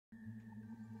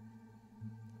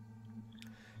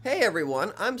Hey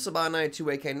everyone, I'm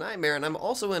Saban92aka Nightmare, and I'm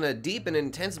also in a deep and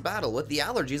intense battle with the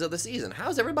allergies of the season.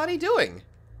 How's everybody doing?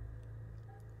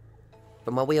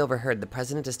 From what we overheard, the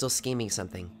president is still scheming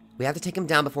something. We have to take him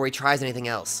down before he tries anything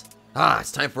else. Ah,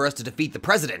 it's time for us to defeat the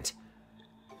president!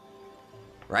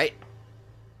 Right?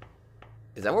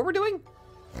 Is that what we're doing?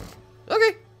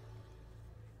 Okay.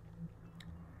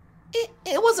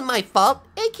 It wasn't my fault.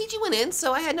 Eikichi went in,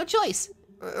 so I had no choice.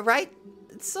 Right,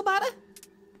 Sabata?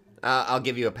 I'll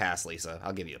give you a pass, Lisa.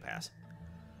 I'll give you a pass.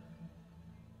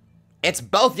 It's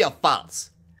both your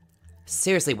faults.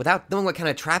 Seriously, without knowing what kind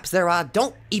of traps there are,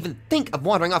 don't even think of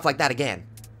wandering off like that again.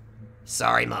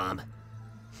 Sorry, Mom.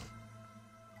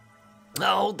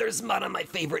 Oh, there's mud on my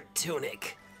favorite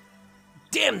tunic.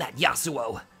 Damn that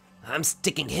Yasuo. I'm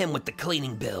sticking him with the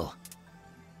cleaning bill.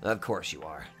 Of course you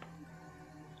are.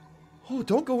 Oh,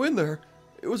 don't go in there.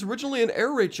 It was originally an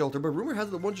air raid shelter, but rumor has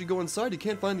it that once you go inside, you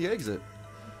can't find the exit.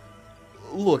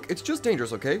 Look, it's just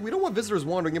dangerous, okay? We don't want visitors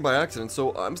wandering in by accident,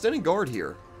 so I'm standing guard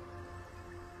here.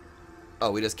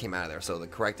 Oh, we just came out of there, so the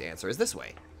correct answer is this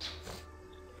way.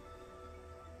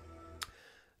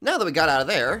 Now that we got out of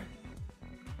there,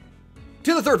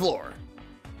 to the 3rd floor.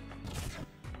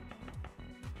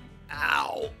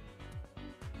 Ow.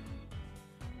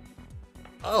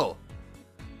 Oh.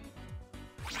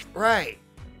 Right.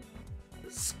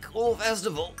 School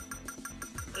festival.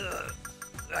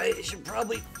 I should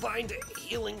probably find a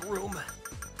healing room.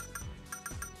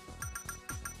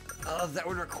 That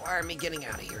would require me getting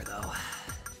out of here, though.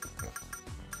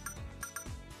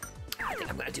 I think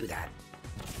I'm gonna do that.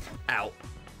 Ow.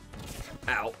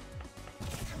 Ow.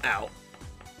 Ow.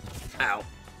 Ow.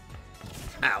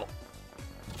 Ow.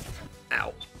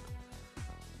 Ow.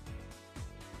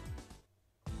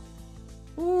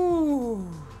 Ooh.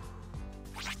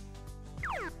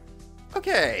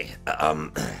 Okay,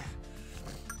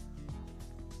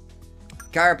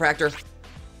 chiropractor.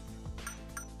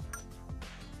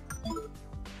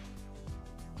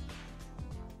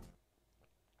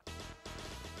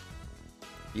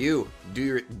 You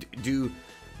do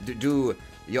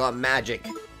your magic,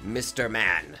 Mr.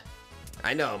 Man.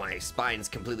 I know my spine's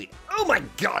completely. Oh my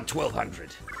God,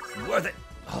 1200. Worth it.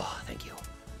 Oh, thank you.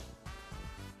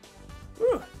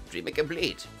 Whew, dream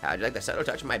complete. How'd you like the subtle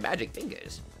touch of my magic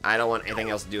fingers? I don't want anything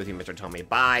else to do with you, Mr. Tommy.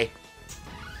 Bye.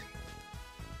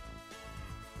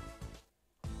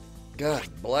 God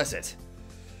bless it.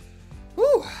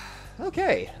 Whew.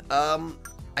 Okay.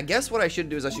 I guess what I should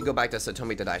do is I should go back to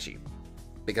Satomi Tadashi.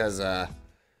 Because,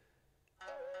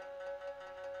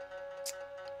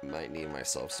 might need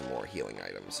myself some more healing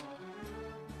items.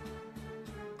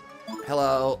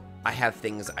 Hello. I have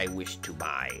things I wish to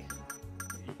buy.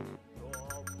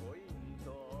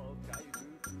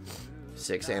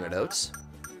 6 antidotes.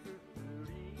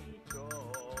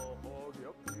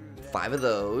 5 of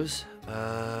those.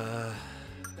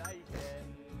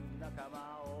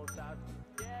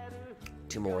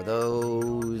 2 more of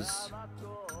those.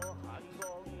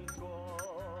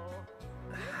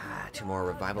 2 more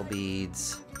revival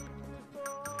beads.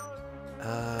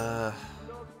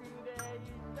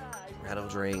 Rattle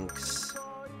drinks.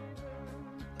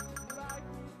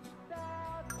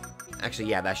 Actually,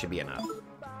 yeah, that should be enough.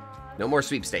 No more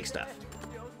sweepstake stuff.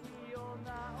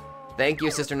 Thank you,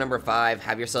 sister number 5.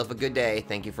 Have yourself a good day.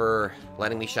 Thank you for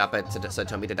letting me shop at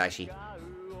Satomi Tadashi.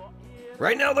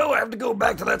 Right now, though, I have to go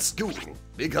back to that school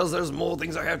because there's more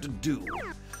things I have to do.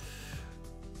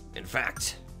 In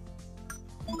fact,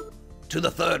 to the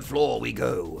 3rd floor we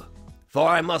go, for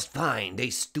I must find a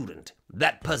student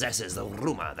that possesses the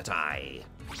rumor that I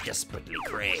desperately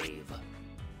crave.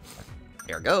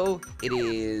 Ergo, it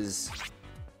is...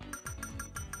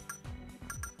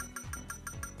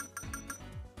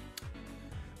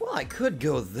 Well, I could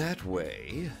go that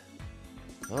way.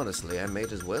 Honestly, I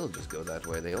might as well just go that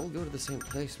way. They all go to the same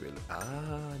place, really.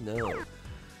 Ah, no.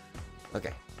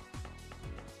 Okay.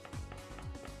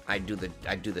 I do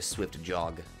the swift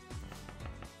jog.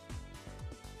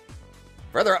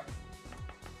 Further up.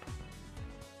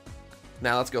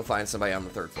 Now let's go find somebody on the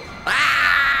 3rd floor.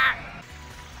 Ah!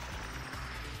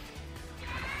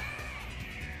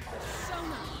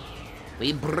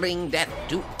 We bring death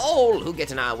to all who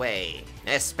get in our way,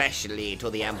 especially to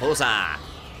the Ampusa.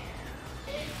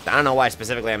 I don't know why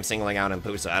specifically I'm singling out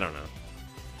Ampusa. I don't know.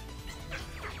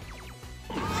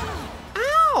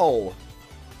 Ow!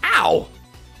 Ow!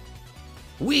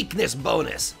 Weakness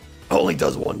bonus. Only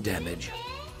does 1 damage.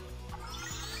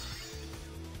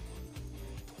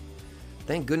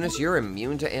 Thank goodness you're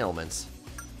immune to ailments.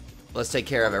 Let's take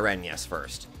care of Irenyes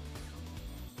first.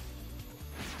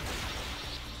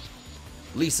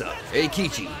 Lisa,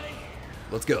 Eikichi.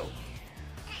 Let's go.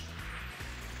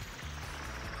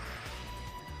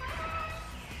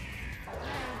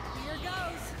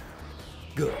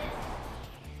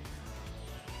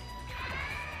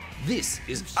 This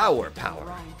is our power.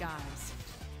 Wrong guys.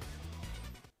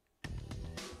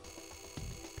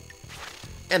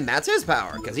 And that's his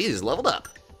power, because he's leveled up.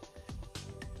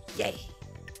 Yay.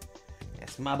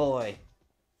 That's my boy.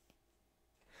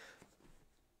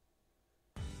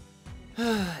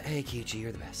 Hey, Kiichi,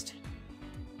 you're the best.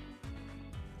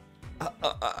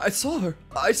 I saw her.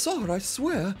 I saw her, I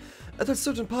swear. At that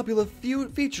certain popular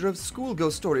feature of school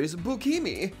ghost stories,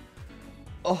 Bukimi.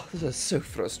 Oh, this is so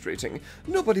frustrating.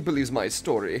 Nobody believes my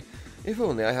story. If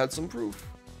only I had some proof.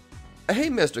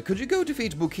 Hey, mister, could you go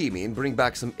defeat Bukimi and bring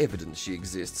back some evidence she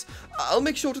exists? I'll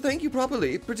make sure to thank you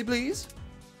properly, pretty please.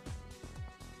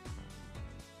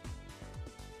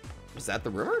 Was that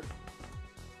the rumor?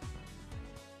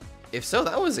 If so,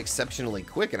 that was exceptionally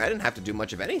quick, and I didn't have to do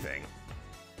much of anything.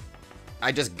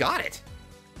 I just got it.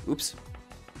 Oops.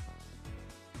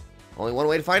 Only one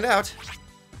way to find out.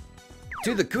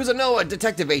 To the Kuzunoa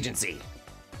Detective Agency.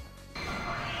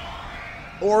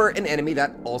 Or an enemy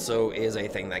that also is a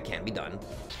thing that can be done.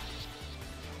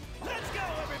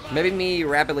 Maybe me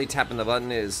rapidly tapping the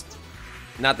button is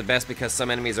not the best because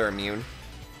some enemies are immune.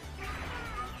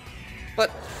 But,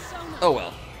 oh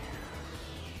well.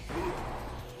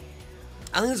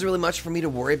 I don't think there's really much for me to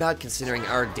worry about considering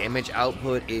our damage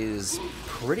output is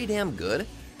pretty damn good.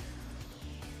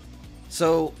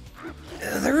 So,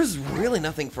 there's really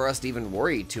nothing for us to even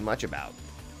worry too much about.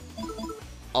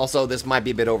 Also, this might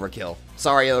be a bit overkill.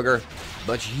 Sorry, Ogre,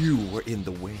 but you were in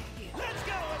the way. Let's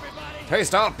go, everybody!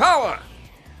 Taste of power!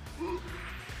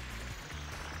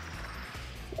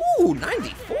 Ooh,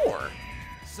 94.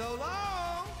 So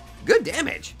long! Good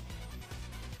damage.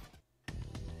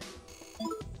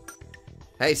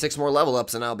 Hey, 6 more level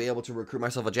ups and I'll be able to recruit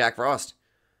myself a Jack Frost.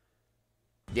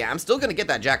 Yeah, I'm still gonna get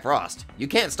that Jack Frost. You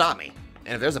can't stop me.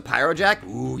 And if there's a Pyro Jack,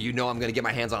 ooh, you know I'm gonna get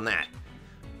my hands on that.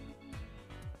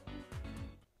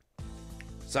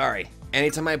 Sorry.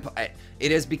 Anytime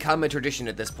it has become a tradition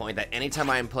at this point that anytime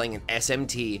I am playing an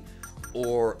SMT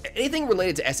or anything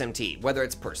related to SMT, whether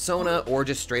it's Persona or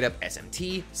just straight up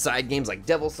SMT, side games like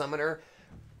Devil Summoner,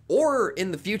 or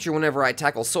in the future whenever I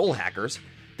tackle Soul Hackers,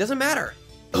 doesn't matter.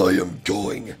 I am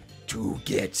going to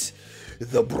get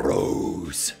the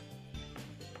bros.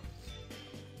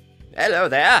 Hello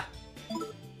there.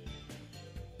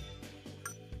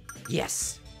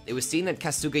 Yes, it was seen at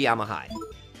Kasugayama High.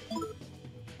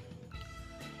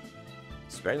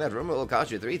 Spreading that rumor will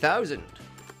cost you 3,000.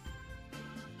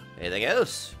 Anything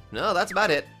else? No, that's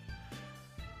about it.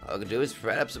 All I can do is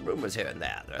spread up some rumors here and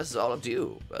there. The rest is all up to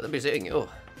you. Rather be seeing you.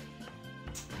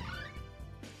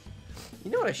 You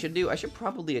know what I should do? I should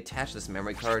probably attach this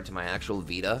memory card to my actual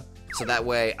Vita. So that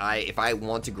way, if I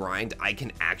want to grind, I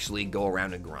can actually go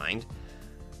around and grind.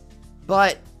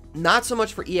 But not so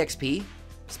much for EXP.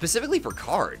 Specifically for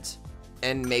cards.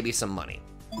 And maybe some money.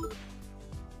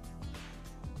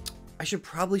 I should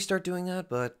probably start doing that,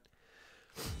 but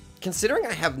considering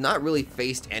I have not really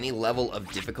faced any level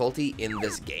of difficulty in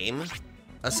this game,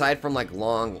 aside from like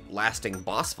long-lasting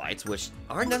boss fights, which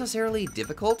aren't necessarily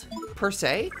difficult, per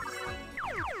se.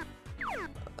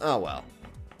 Oh well.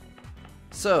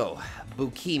 So,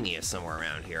 Bukimi is somewhere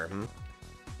around here,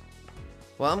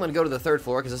 Well, I'm gonna go to the 3rd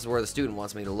floor because this is where the student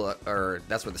wants me to look, or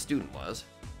that's where the student was.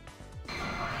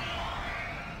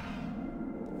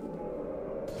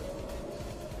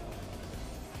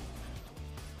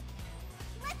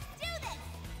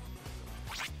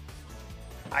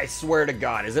 I swear to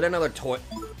God, is it another toy?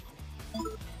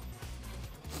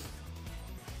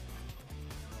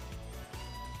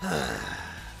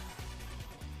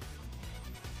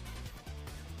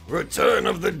 Return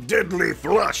of the deadly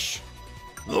flush.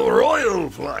 The royal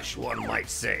flush, one might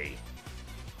say.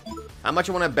 How much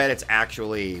you want to bet it's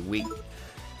actually weak?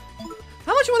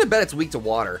 How much you want to bet it's weak to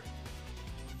water?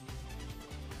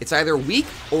 It's either weak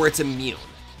or it's immune.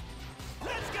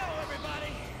 Let's go,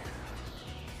 everybody!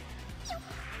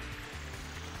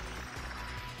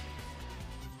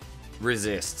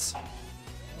 Resists.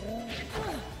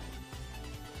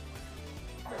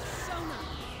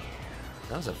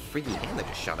 That was a freaking hand that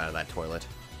just shot out of that toilet.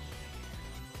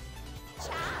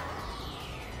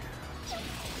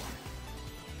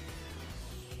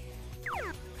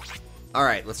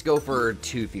 Alright, let's go for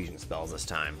 2 fusion spells this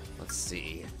time. Let's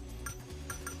see.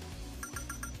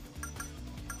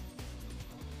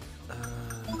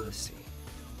 Let's see.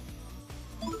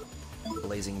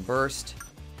 Blazing Burst.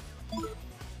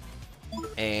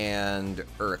 And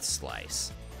Earth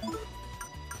Slice.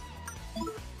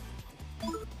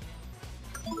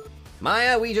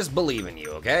 Maya, we just believe in you,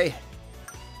 okay?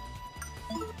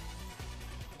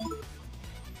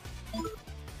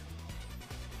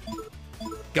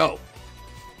 Go.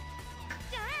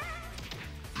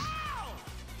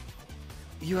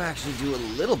 You actually do a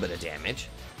little bit of damage.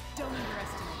 Don't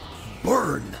underestimate.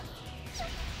 Burn!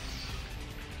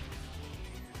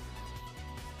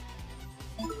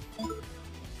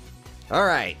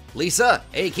 Alright, Lisa,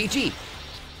 Eikichi,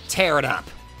 tear it up.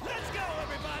 Let's go,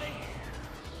 everybody!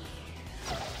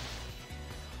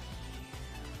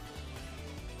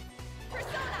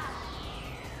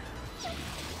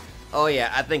 Oh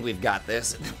yeah, I think we've got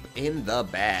this in the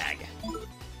bag.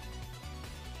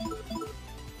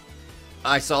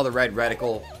 I saw the red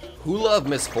reticle. Hula of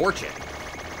Misfortune.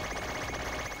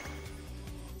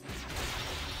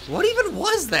 What even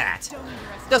was that?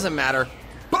 Doesn't matter.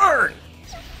 Burn!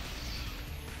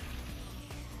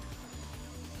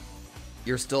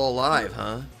 You're still alive,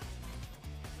 huh?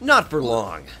 Not for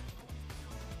long.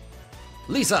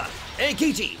 Lisa,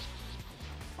 Eikichi,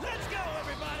 Let's go,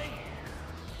 everybody!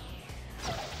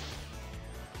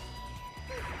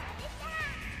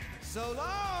 So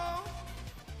long!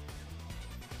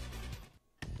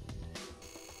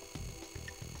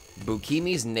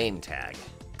 Bukimi's name tag.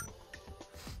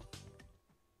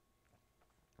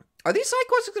 Are these side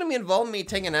quests gonna be involving me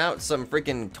taking out some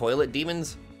freaking toilet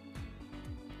demons?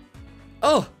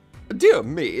 Oh, dear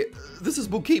me. This is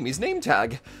Bukimi's name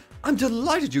tag. I'm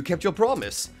delighted you kept your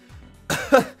promise.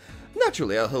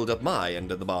 Naturally, I'll hold up my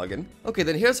end of the bargain. Okay,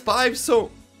 then here's 5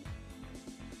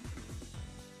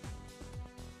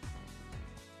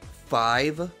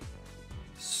 5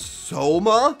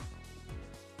 Soma?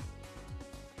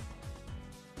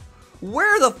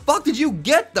 Where the fuck did you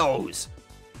get those?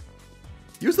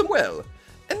 Use them well.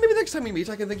 And maybe next time we meet,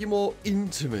 I can thank you more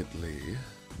intimately.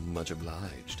 Much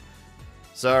obliged.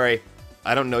 Sorry,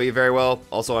 I don't know you very well.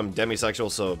 Also, I'm demisexual,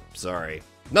 so sorry.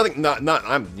 Nothing,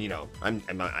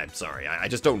 I'm sorry. I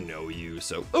just don't know you,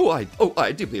 so.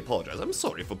 I deeply apologize. I'm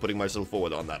sorry for putting myself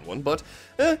forward on that one, but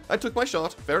I took my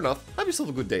shot. Fair enough. Have yourself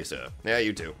a good day, sir. Yeah,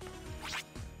 you too.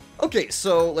 Okay,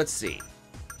 so let's see.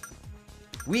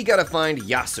 We gotta find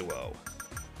Yasuo.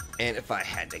 And if I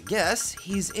had to guess,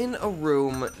 he's in a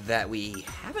room that we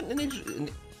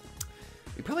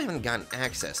probably haven't gotten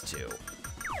access to.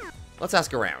 Let's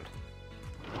ask around.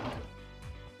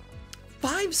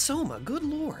 5 Soma, good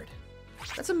lord.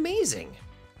 That's amazing.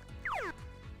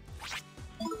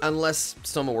 Unless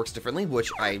Soma works differently,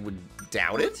 which I would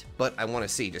doubt it, but I want to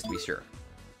see just to be sure.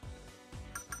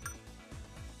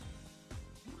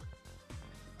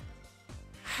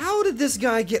 How did this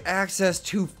guy get access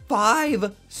to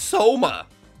 5 Soma?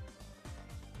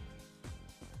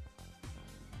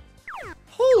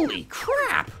 Holy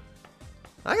crap!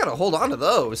 I gotta hold on to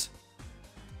those.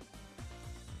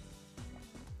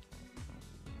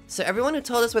 So everyone who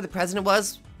told us where the president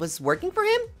was working for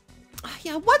him?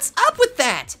 Yeah, what's up with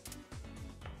that?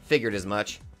 Figured as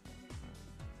much.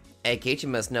 Hey, Keiichi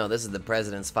must know this is the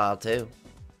president's file too.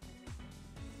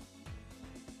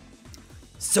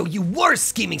 So you were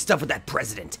scheming stuff with that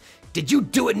president. Did you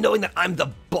do it knowing that I'm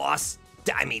the boss?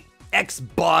 I mean,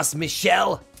 ex-boss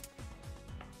Michelle?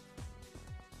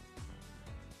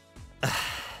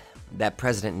 That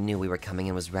president knew we were coming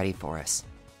and was ready for us.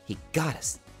 He got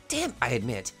us. Damn, I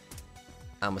admit.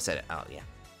 I almost said it. Oh, yeah.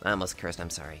 I almost cursed. I'm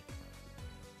sorry.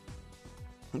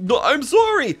 I'm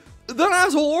sorry! That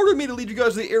asshole ordered me to lead you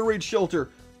guys to the air raid shelter.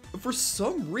 For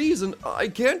some reason, I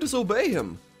can't disobey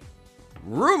him.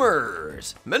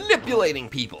 Rumors! Manipulating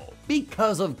people!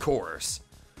 Because of course.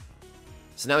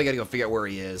 So now we gotta go figure out where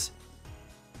he is.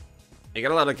 You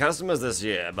got a lot of customers this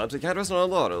year, but we can't rest on our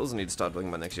laurels and need to start thinking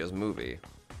about next year's movie.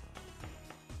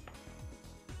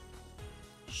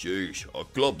 Sheesh, our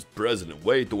club's president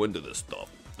way too into this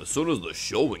stuff. As soon as the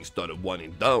showing started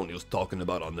winding down, he was talking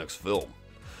about our next film.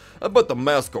 I bet the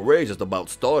masquerade just about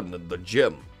starting at the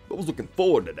gym. I was looking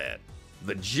forward to that.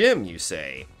 The gym, you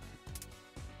say?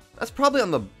 That's probably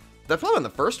on the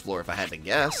first floor if I had to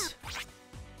guess.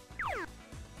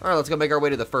 Alright, let's go make our way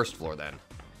to the first floor then.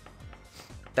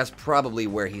 That's probably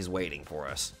where he's waiting for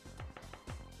us.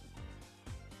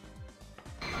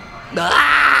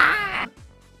 Ah!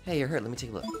 Hey, you're hurt. Let me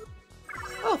take a look.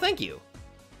 Oh, thank you.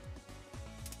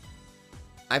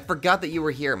 I forgot that you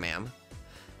were here, ma'am.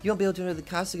 You won't be able to enter the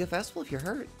Kasuga Festival if you're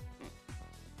hurt.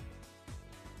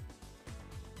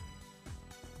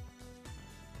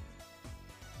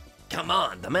 Come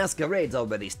on, the masquerade's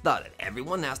already started.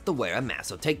 Everyone has to wear a mask,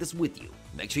 so take this with you.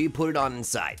 Make sure you put it on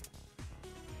inside.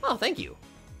 Oh, thank you.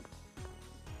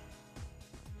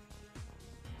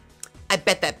 I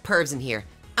bet that perv's in here.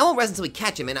 I won't rest until we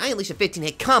catch him, and I unleash a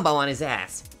 15-hit combo on his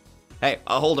ass. Hey,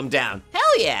 I'll hold him down.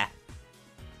 Hell yeah!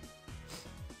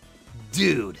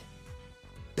 Dude,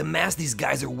 the masks these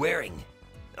guys are wearing,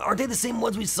 aren't they the same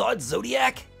ones we saw at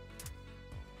Zodiac?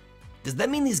 Does that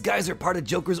mean these guys are part of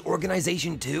Joker's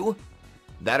organization too?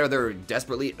 That or they're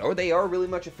desperately, or they are really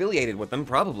much affiliated with them,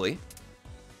 probably.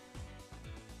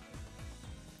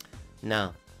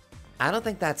 No, I don't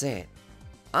think that's it.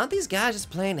 Aren't these guys just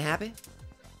plain happy?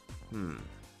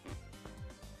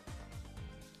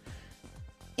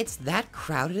 It's that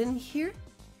crowded in here?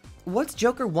 What's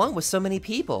Joker want with so many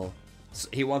people?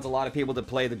 He wants a lot of people to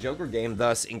play the Joker game,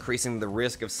 thus increasing the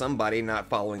risk of somebody not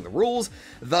following the rules,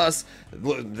 thus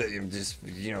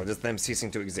just them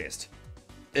ceasing to exist.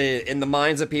 In the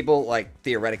minds of people, like,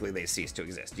 theoretically they cease to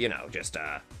exist, you know, just,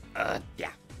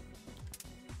 yeah.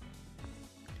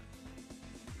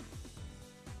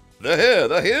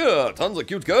 They're here! Tons of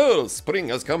cute girls! Spring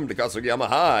has come to Kasugiyama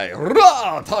High!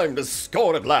 Rah! Time to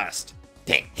score at last!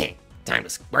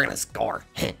 We're gonna score.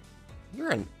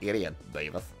 You're an idiot,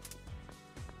 David.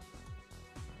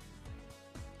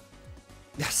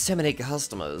 So many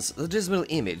customers. The dismal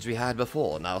image we had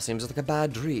before now seems like a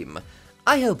bad dream.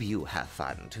 I hope you have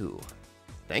fun, too.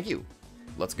 Thank you.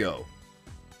 Let's go.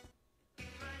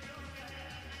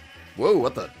 Whoa,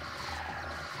 what the?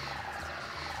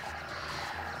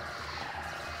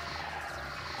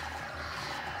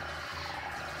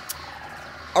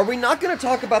 Are we not going to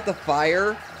talk about the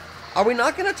fire? Are we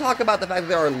not going to talk about the fact that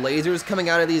there are lasers coming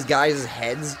out of these guys'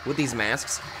 heads with these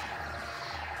masks?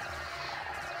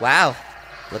 Wow.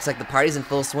 Looks like the party's in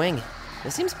full swing.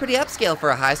 This seems pretty upscale for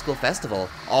a high school festival.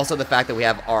 Also, the fact that we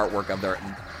have artwork of their...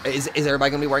 Is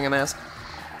everybody going to be wearing a mask?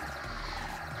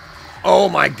 Oh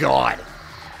my god!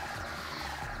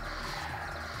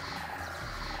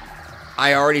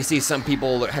 I already see some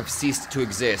people that have ceased to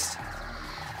exist.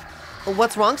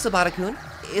 What's wrong, Sabata-kun?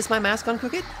 Is my mask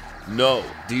uncrooked? No.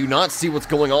 Do you not see what's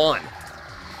going on?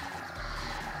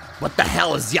 What the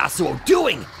hell is Yasuo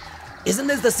doing? Isn't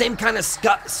this the same kind of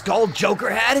skull Joker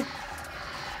had?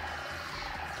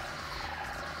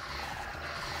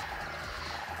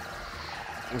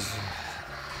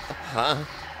 Huh?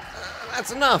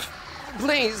 That's enough.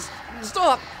 Please,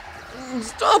 stop.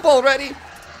 Stop already.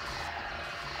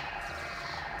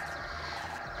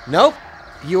 Nope.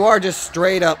 You are just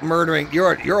straight up murdering.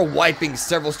 You're wiping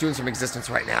several students from existence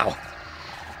right now.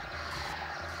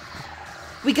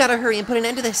 We gotta hurry and put an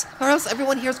end to this, or else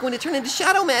everyone here is going to turn into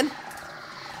Shadow Men.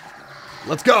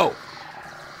 Let's go!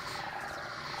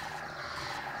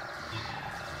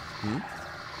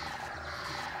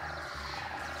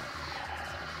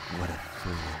 What a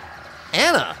fool.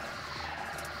 Anna!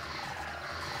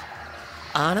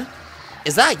 Anna?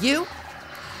 Is that you?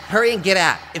 Hurry and get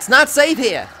out. It's not safe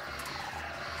here.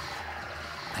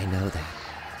 I know that.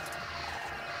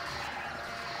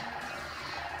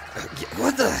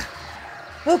 What the?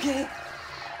 Okay.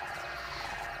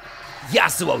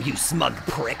 Yasuo, you smug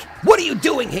prick! What are you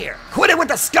doing here? Quit it with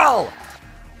the skull!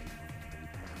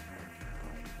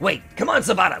 Wait, come on,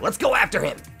 Sabata, let's go after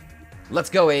him! Let's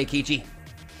go, Eikichi.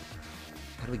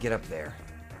 How do we get up there?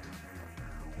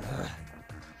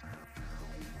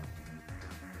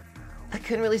 I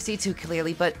couldn't really see too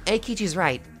clearly, but Eikichi's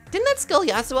right. Didn't that skull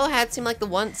Yasuo had seem like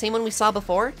the same one we saw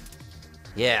before?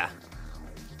 Yeah.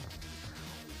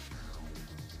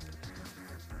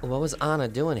 What was Anna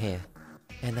doing here?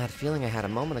 And that feeling I had a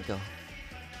moment ago.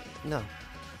 No,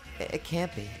 it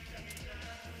can't be.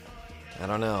 I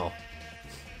don't know.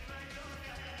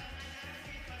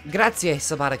 Grazie,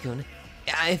 Sabata-kun.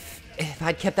 If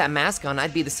I'd kept that mask on,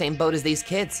 I'd be the same boat as these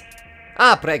kids.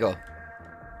 Ah, prego.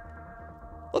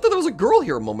 I thought there was a girl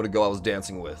here a moment ago I was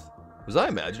dancing with. Was I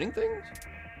imagining things?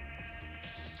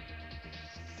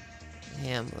 The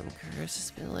emblem curse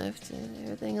has been lifted.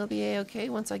 Everything will be a-okay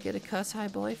once I get a cuss-high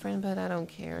boyfriend, but I don't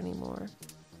care anymore.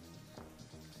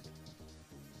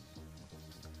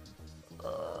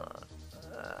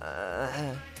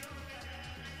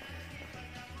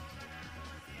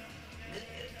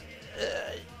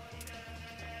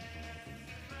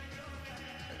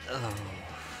 Oh,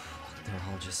 they're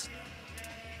all just...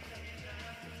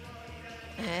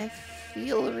 I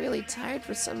feel really tired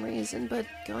for some reason, but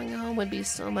going home would be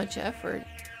so much effort.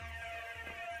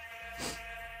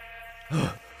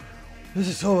 This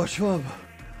is so much fun.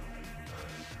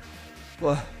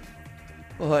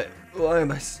 Why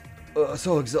am I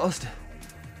so exhausted?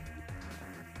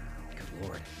 Good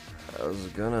lord. I was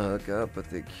gonna hook up with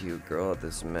the cute girl at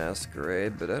this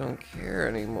masquerade, but I don't care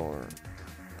anymore.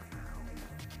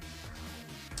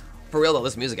 For real though,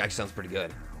 this music actually sounds pretty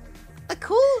good. A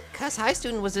cool cuss-high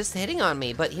student was just hitting on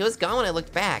me, but he was gone when I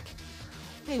looked back.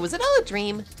 Hey, was it all a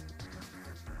dream?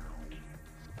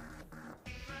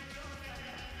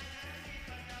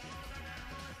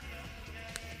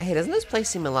 Hey, doesn't this place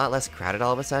seem a lot less crowded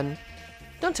all of a sudden?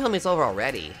 Don't tell me it's over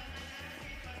already.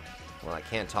 Well, I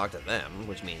can't talk to them,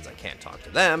 which means I can't talk to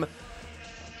them.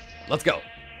 Let's go.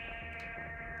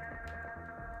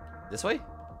 This way?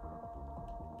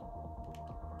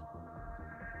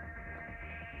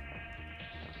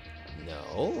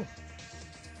 No.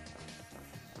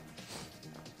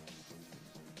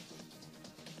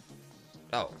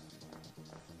 Oh.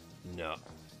 No.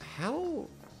 How?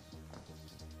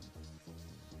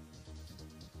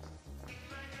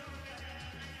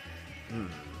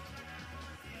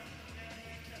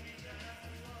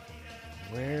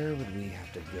 Where would we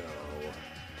have to go?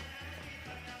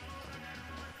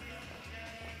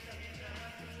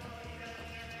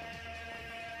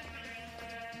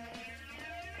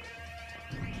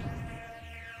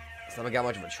 It's not got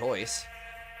much of a choice.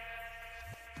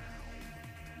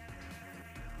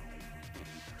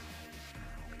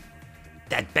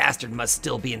 That bastard must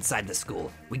still be inside the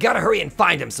school. We gotta hurry and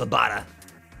find him, Sabata.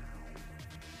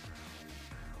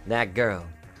 That girl.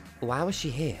 Why was she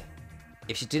here?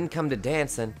 If she didn't come to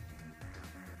dance, then...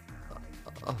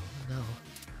 Oh, no.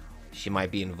 She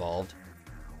might be involved.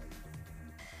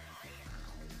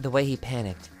 The way he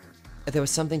panicked. There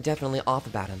was something definitely off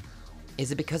about him.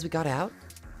 Is it because we got out?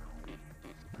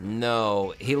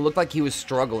 No, he looked like he was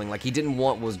struggling, like he didn't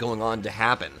want what was going on to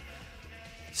happen.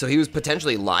 So he was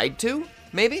potentially lied to,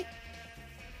 maybe?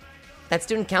 That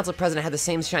student council president had the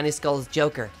same shiny skull as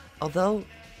Joker, although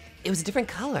it was a different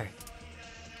color.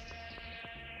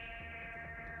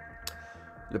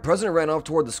 The president ran off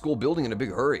toward the school building in a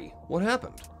big hurry. What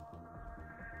happened?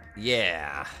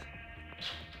 Yeah.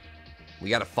 We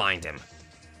gotta find him.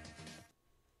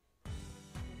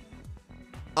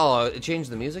 Oh, it changed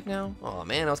the music now? Oh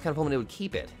man, I was kind of hoping it would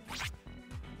keep it.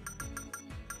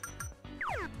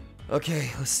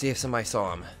 Okay, let's see if somebody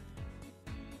saw him.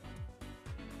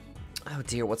 Oh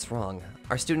dear, what's wrong?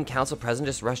 Our student council president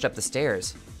just rushed up the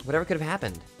stairs. Whatever could have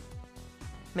happened?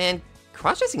 Man,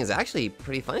 cross-dressing is actually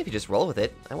pretty fun if you just roll with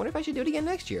it. I wonder if I should do it again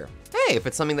next year. Hey, if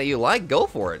it's something that you like, go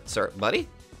for it, sir, buddy.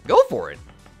 Go for it.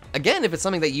 Again, if it's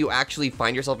something that you actually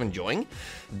find yourself enjoying,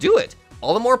 do it.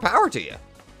 All the more power to you.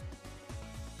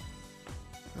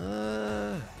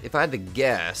 If I had to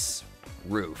guess,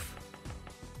 roof.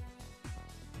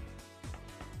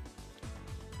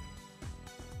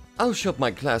 I'll show up my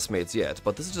classmates yet,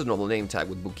 but this is a normal name tag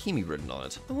with Bukimi written on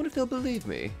it. I wonder if they'll believe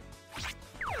me.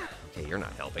 Okay, you're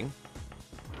not helping.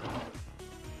 I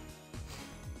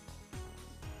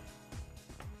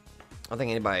don't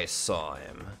think anybody saw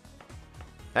him.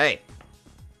 Hey!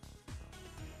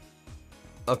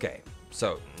 Okay,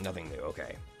 so nothing new,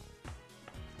 okay.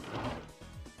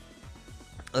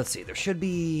 Let's see, there should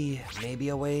be maybe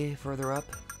a way further up.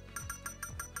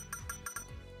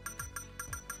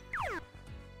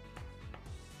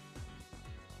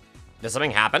 Did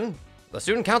something happen? The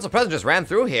student council president just ran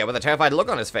through here with a terrified look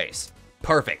on his face.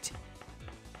 Perfect.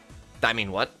 I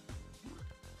mean, what?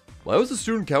 Why was the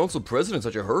student council president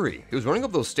in such a hurry? He was running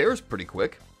up those stairs pretty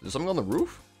quick. Is there something on the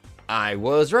roof? I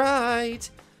was right.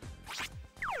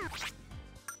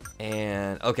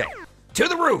 And, okay. To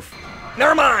the roof!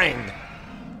 Never mind!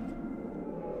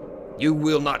 You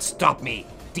will not stop me,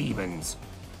 demons.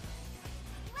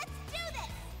 Let's do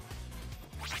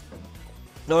this!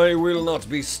 I will not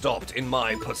be stopped in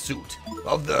my pursuit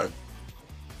of the...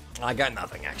 I got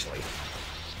nothing, actually.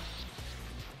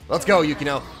 Let's go,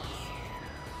 Yukino.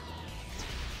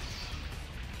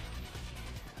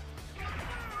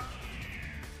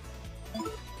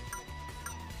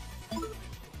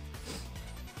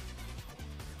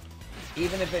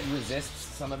 Even if it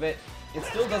resists some of it, it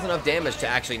still does enough damage to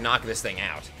actually knock this thing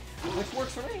out. Which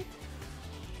works for me.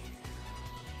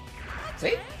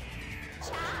 See?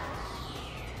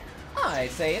 I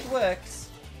say it works.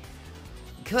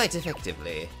 Quite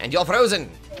effectively. And you're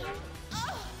frozen!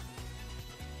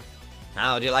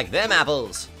 How do you like them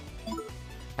apples?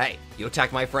 Hey, you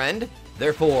attacked my friend,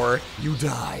 therefore, you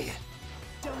die.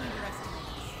 Don't underestimate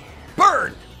us.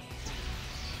 Burn!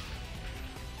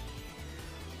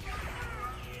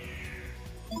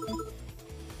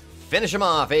 Finish him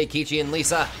off, eh, Kichi and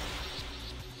Lisa?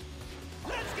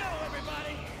 Let's go,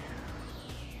 everybody!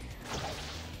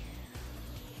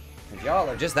 And y'all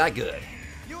are just that good.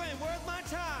 You ain't worth my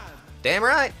time! Damn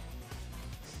right.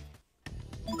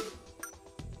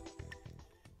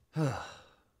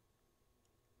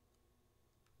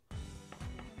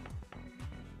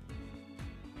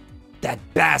 That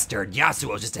bastard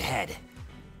Yasuo's just ahead.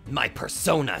 My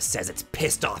persona says it's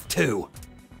pissed off too.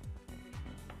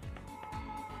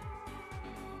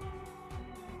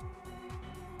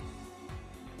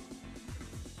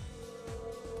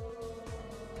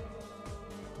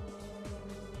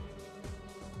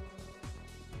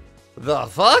 The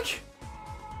fuck?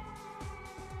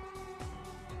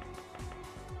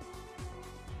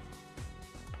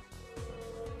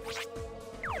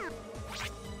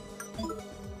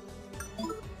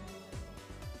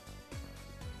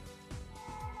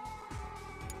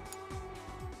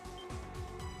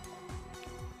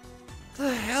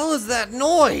 The hell is that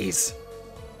noise?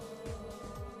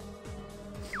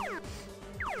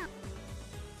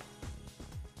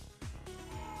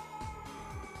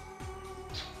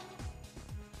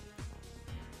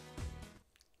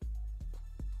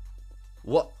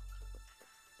 What?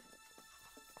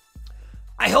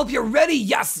 I hope you're ready,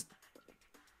 yes!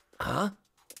 Huh?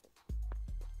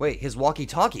 Wait, his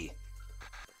walkie-talkie.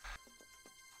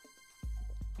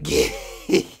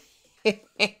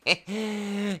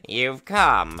 You've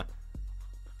come.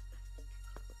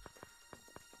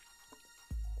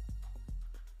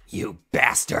 You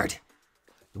bastard!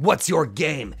 What's your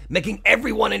game? Making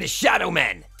everyone into Shadow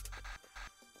Men!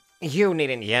 You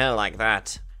needn't yell like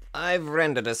that. I've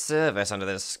rendered a service under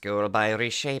this school by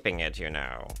reshaping it, you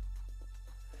know.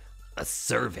 A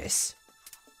service?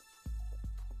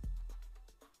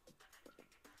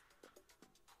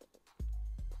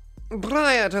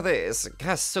 Prior to this,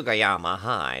 Kasugayama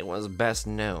High was best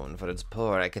known for its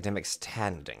poor academic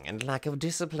standing and lack of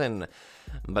discipline.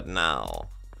 But now...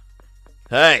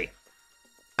 Hey!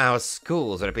 Our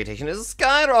school's reputation has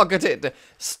skyrocketed.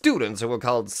 Students who were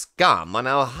called scum are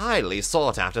now highly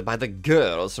sought after by the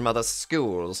girls from other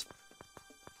schools.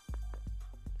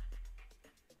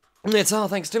 It's all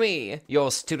thanks to me, your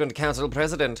student council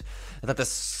president, that the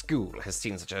school has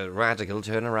seen such a radical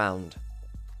turnaround.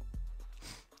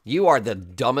 You are the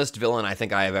dumbest villain I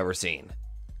think I have ever seen.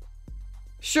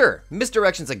 Sure,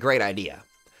 misdirection's a great idea,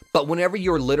 but whenever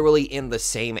you're literally in the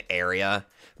same area,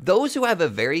 those who have a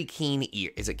very keen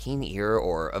ear, is it keen ear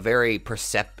or a very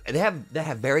they have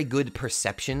very good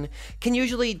perception, can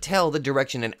usually tell the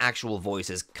direction an actual voice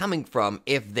is coming from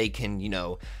if they can, you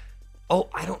know,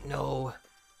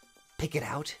 pick it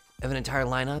out of an entire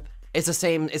lineup. It's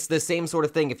the same sort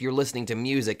of thing if you're listening to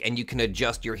music and you can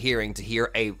adjust your hearing to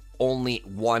hear only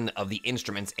one of the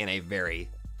instruments in a very,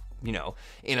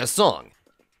 in a song.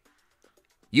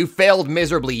 You failed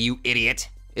miserably, you idiot,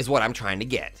 is what I'm trying to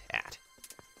get at.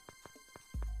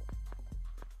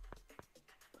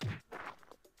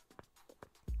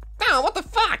 Oh, what the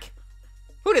fuck?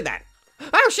 Who did that?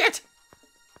 Oh, shit!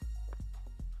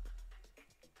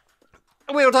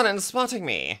 Well done in spotting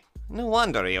me. No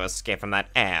wonder you escaped from that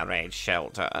air raid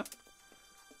shelter.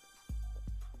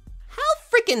 How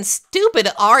freaking stupid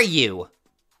are you?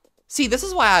 See, this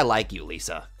is why I like you,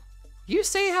 Lisa. You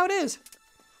say how it is.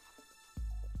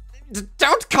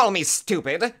 Don't call me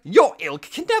stupid. Your ilk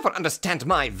can never understand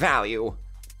my value.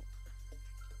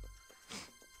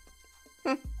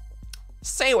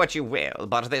 Say what you will,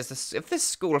 but if this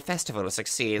school festival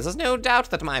succeeds, there's no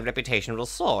doubt that my reputation will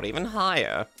soar even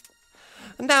higher.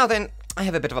 Now then, I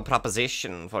have a bit of a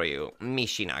proposition for you,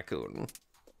 Mishina-kun.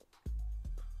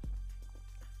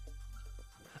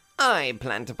 I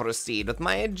plan to proceed with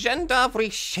my agenda of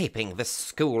reshaping this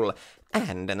school,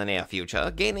 and in the near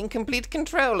future, gaining complete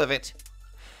control of it.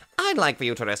 I'd like for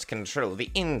you to wrest control of the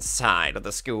inside of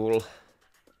the school.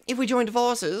 If we joined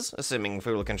forces, assuming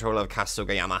full control of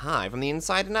Kasugayama High from the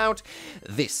inside and out,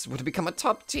 this would become a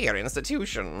top-tier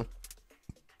institution.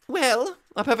 Well,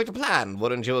 a perfect plan,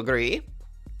 wouldn't you agree?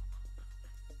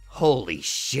 Holy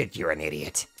shit, you're an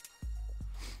idiot.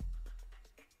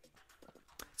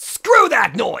 Screw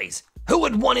that noise! Who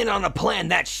would want in on a plan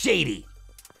that shady?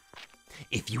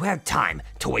 If you have time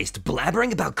to waste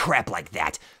blabbering about crap like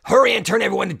that, hurry and turn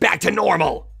everyone back to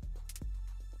normal!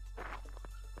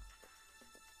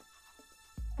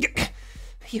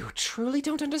 You truly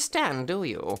don't understand, do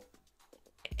you?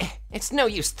 It's no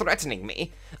use threatening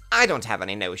me. I don't have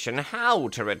any notion how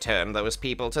to return those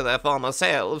people to their former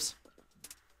selves.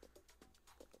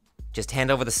 Just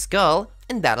hand over the skull,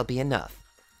 and that'll be enough.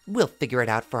 We'll figure it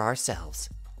out for ourselves.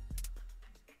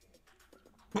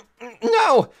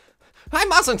 No! I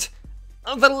mustn't!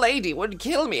 The lady would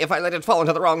kill me if I let it fall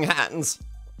into the wrong hands.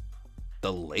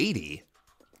 The lady?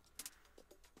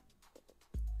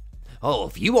 Oh,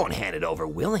 if you won't hand it over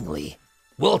willingly,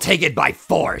 we'll take it by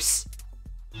force!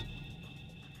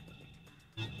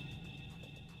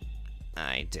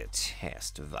 I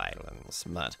detest violence,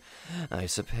 but I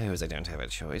suppose I don't have a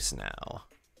choice now.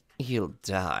 You'll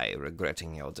die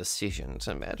regretting your decision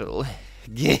to meddle.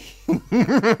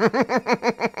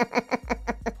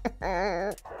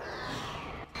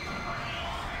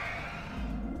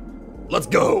 Let's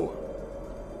go!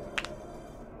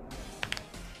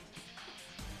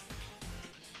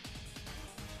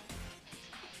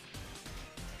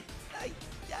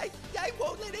 I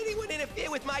won't let anyone interfere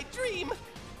with my dream!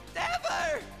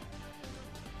 Never!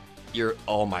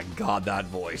 Oh my god, that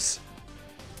voice.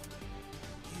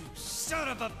 You son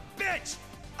of a bitch!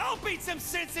 I'll beat some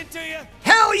sense into you!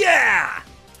 Hell yeah!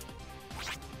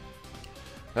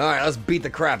 Alright, let's beat the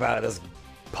crap out of this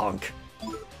punk.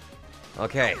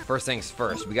 Okay, first things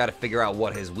first. We gotta figure out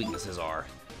what his weaknesses are.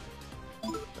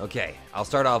 Okay, I'll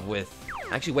start off with...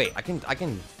 Actually, wait,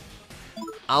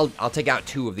 I'll take out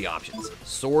 2 of the options.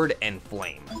 Sword and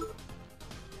flame.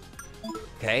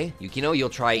 Okay, Yukino, you'll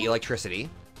try electricity.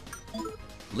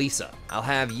 Lisa, I'll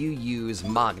have you use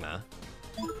Magna,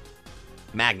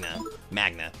 meh.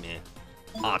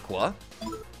 Aqua.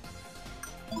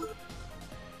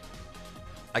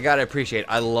 I gotta appreciate,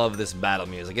 I love this battle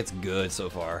music. It's good so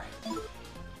far.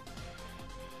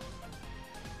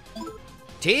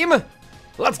 Team,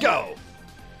 let's go!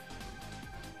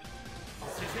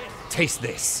 Taste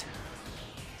this.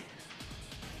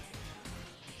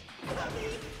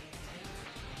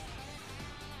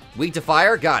 Weak to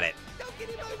fire? Got it. Don't get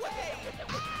in my way!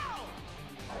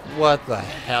 What the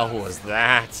hell was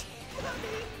that?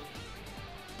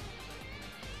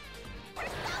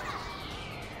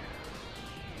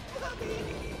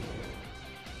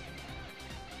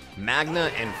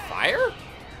 Magna and fire?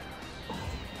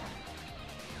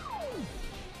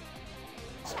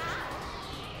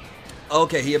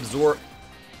 Okay, he absorbed.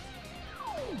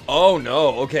 Oh no,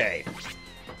 okay.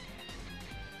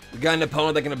 We got an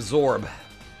opponent that can absorb.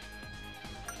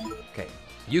 Okay,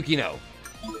 Yukino.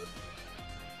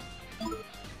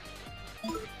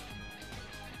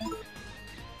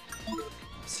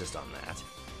 Assist on that.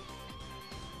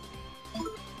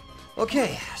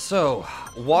 Okay, so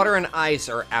water and ice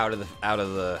are out of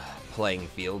the playing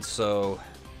field. So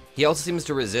he also seems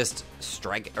to resist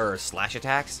strike or slash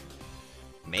attacks.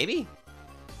 Maybe.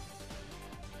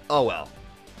 Oh well.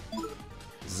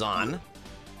 Zon.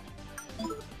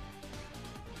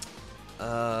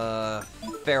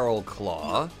 Feral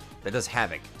Claw. That does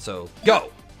havoc. So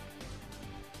go.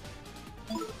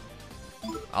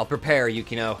 I'll prepare,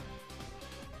 Yukino.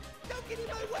 Don't get in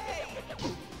my way!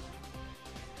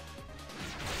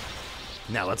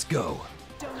 Now let's go.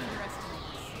 Don't underestimate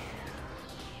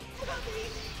us.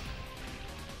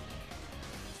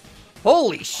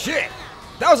 Holy shit!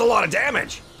 That was a lot of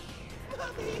damage!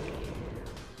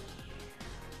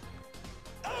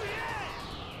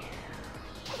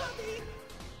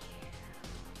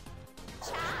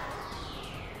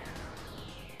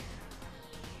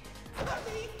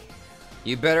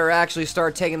 You better actually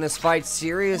start taking this fight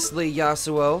seriously,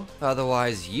 Yasuo.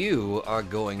 Otherwise, you are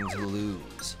going to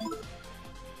lose.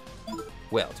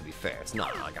 Well, to be fair, it's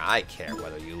not like I care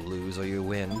whether you lose or you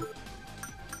win.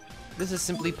 This is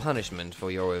simply punishment for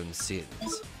your own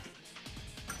sins.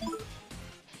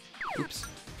 Oops.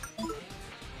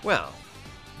 Well,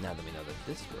 now that we know that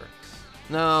this works.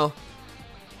 No.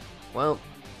 Well.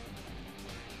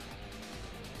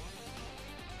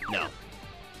 No.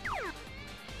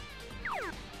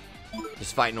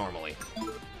 Just fight normally.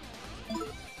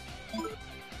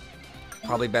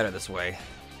 Probably better this way.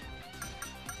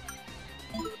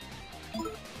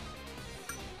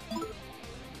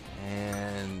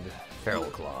 And Feral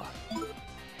Claw.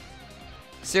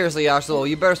 Seriously, Yasuo,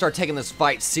 you better start taking this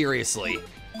fight seriously.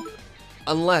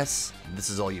 Unless this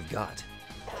is all you've got.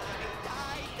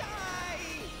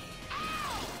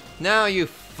 Now you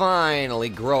finally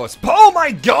grow a oh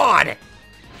my god!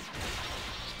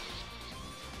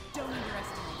 Don't underestimate us.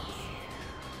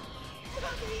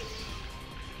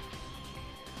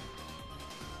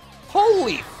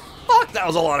 Holy fuck, that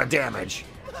was a lot of damage.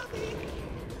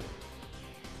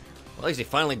 Well, at least he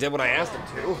finally did what I asked him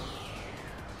to.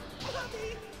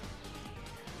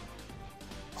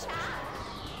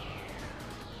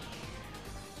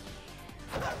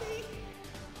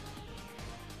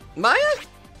 Maya?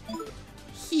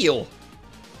 Heal.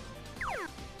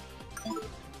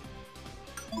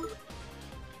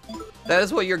 That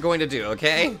is what you're going to do,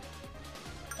 okay?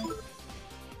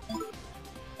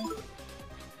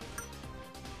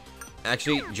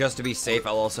 Actually, just to be safe,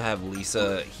 I'll also have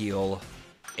Lisa heal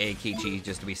Eikichi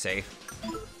just to be safe.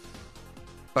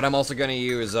 But I'm also gonna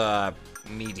use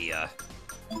Media.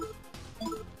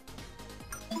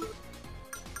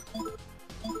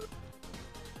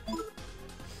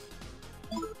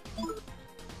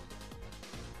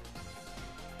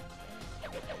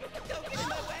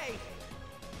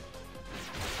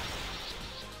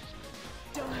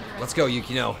 Let's go,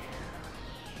 Yukino.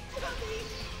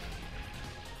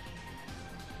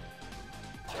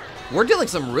 We're dealing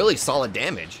some really solid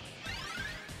damage.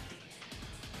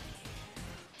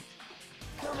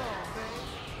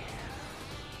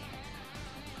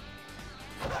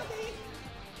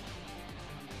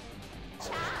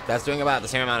 That's doing about the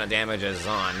same amount of damage as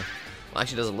Zon. Well,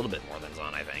 actually does a little bit more than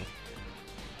Zon, I think.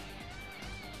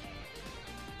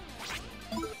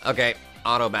 Okay,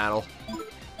 auto battle.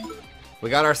 We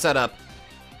got our setup.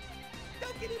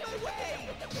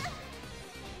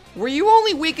 Were you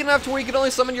only weak enough to where you could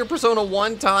only summon your persona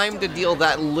one time to deal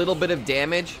that little bit of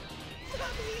damage?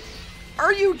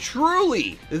 Are you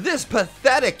truly this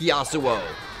pathetic, Yasuo?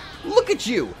 Look at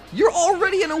you! You're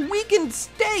already in a weakened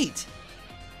state!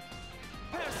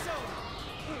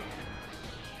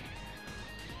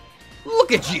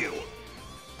 Look at you!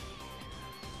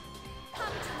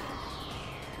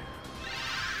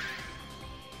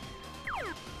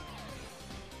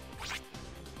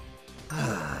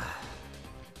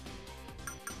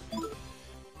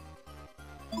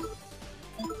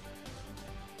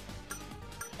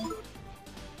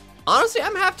 Honestly,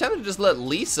 I'm half tempted to just let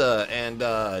Lisa and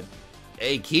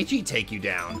Eikichi take you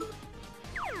down.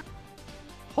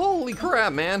 Holy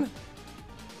crap, man.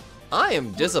 I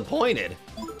am disappointed.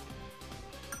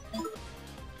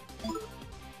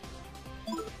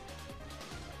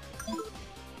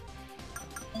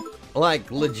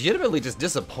 Like, legitimately just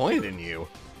disappointed in you.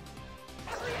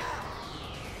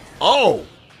 Oh!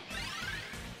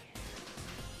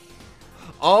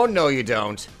 Oh, no you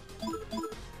don't.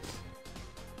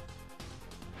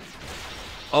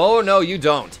 Oh, no you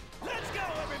don't. Let's go,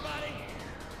 everybody!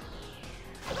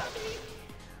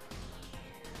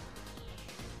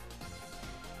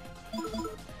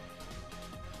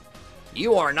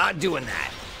 You are not doing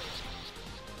that.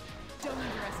 Don't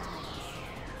underestimate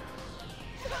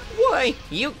us. Why,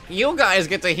 you guys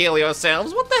get to heal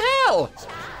yourselves. What the hell?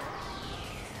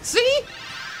 See?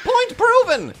 Point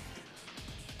proven.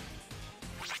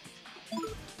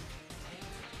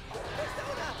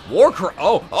 Warcry.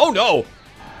 Oh no.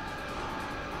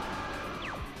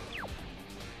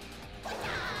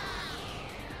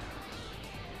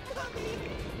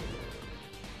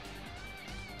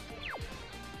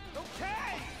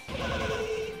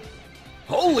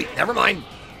 Holy, never mind.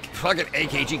 Fucking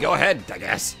AKG, go ahead, I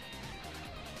guess.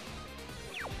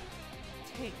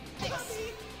 Take this.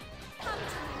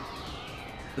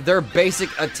 Their basic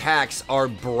attacks are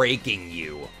breaking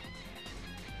you.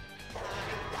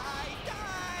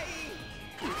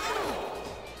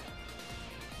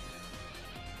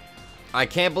 I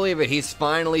can't believe it, he's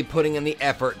finally putting in the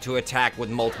effort to attack with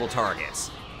multiple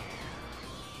targets.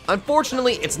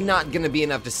 Unfortunately, it's not gonna be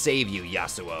enough to save you,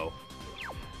 Yasuo.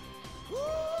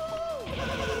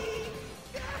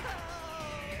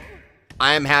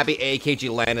 I am happy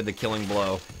AKG landed the killing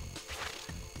blow.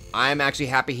 I am actually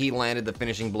happy he landed the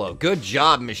finishing blow. Good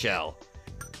job, Michelle.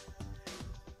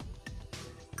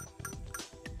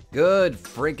 Good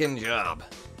freaking job.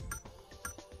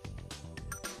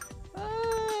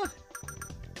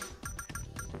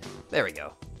 There we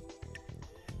go.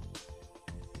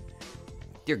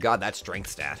 Dear God, that strength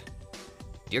stat.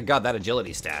 Dear God, that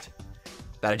agility stat.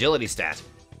 That agility stat.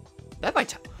 That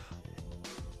might...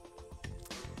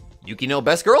 Yukino,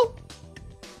 best girl?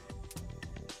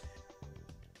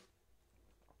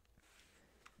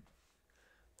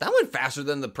 That went faster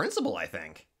than the principal, I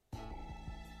think.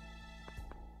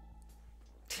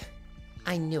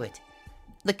 I knew it.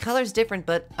 The color's different,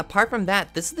 but apart from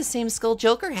that, this is the same skull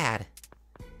Joker had.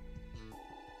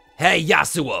 Hey,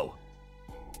 Yasuo!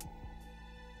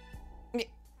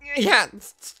 Yeah,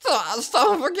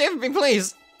 stop, forgive me,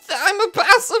 please. I'm a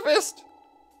pacifist.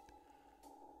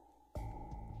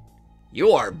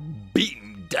 You are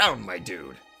beaten down, my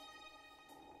dude.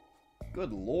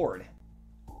 Good lord.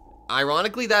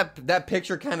 Ironically, that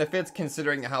picture kind of fits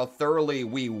considering how thoroughly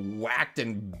we whacked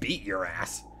and beat your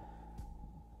ass.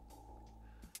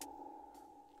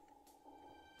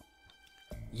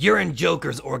 You're in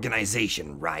Joker's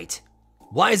organization, right?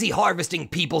 Why is he harvesting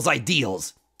people's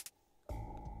ideals?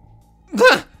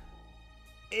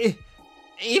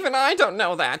 Even I don't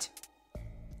know that.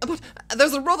 But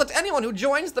there's a rule that anyone who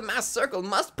joins the mass circle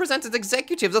must present its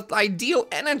executives with ideal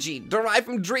energy derived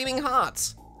from dreaming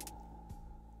hearts.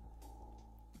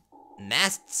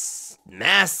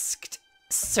 Masked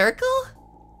Circle?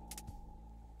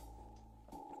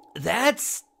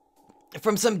 That's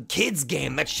from some kid's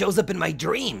game that shows up in my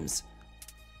dreams.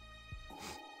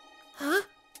 Huh?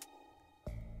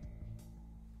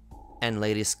 And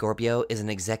Lady Scorpio is an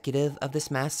executive of this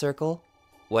mass circle?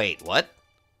 Wait, what?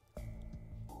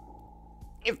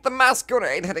 If the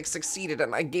masquerade had succeeded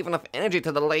and I gave enough energy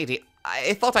to the lady,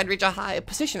 I thought I'd reach a high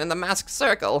position in the masked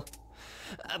circle.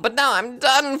 But now I'm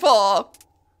done for!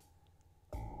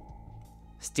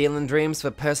 Stealing dreams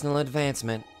for personal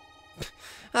advancement.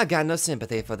 I got no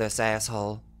sympathy for this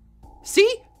asshole.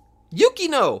 See?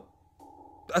 Yukino!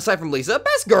 Aside from Lisa,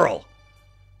 best girl!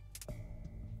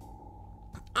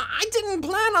 I didn't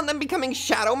plan on them becoming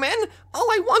shadow men. All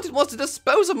I wanted was to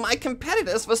dispose of my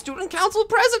competitors for student council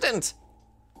president.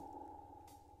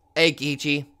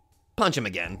 Eikichi, punch him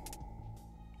again.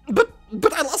 But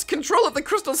But I lost control of the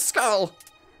crystal skull!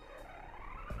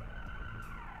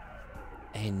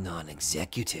 A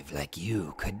non-executive like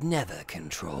you could never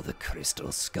control the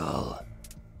crystal skull.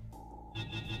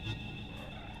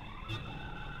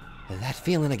 That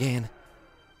feeling again.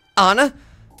 Anna?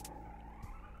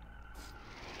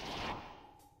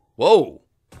 Whoa!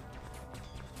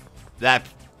 That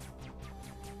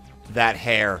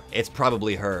hair, it's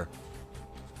probably her.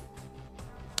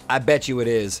 I bet you it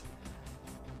is.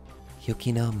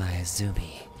 Yukino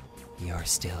Mayazumi, you're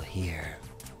still here.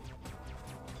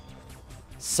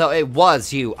 So it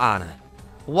was you, Anna.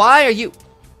 Why are you...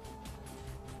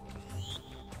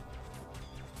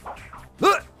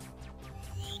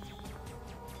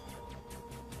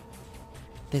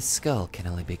 This skull can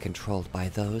only be controlled by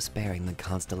those bearing the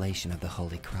constellation of the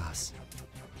Holy Cross.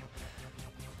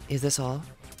 Is this all?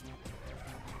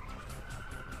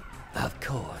 Of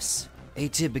course. A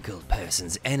typical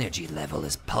person's energy level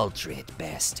is paltry at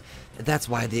best. That's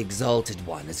why the Exalted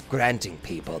One is granting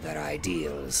people their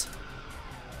ideals.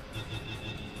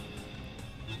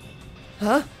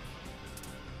 Huh?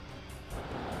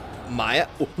 Maya?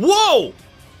 Whoa!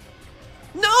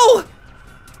 No!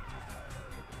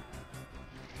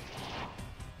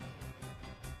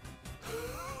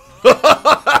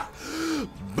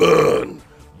 Burn!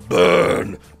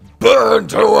 Burn! Burn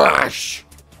to ash!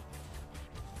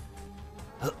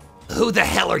 Who the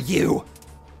hell are you?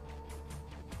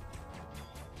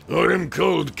 I am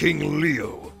called King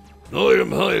Leo. I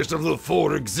am highest of the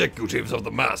 4 executives of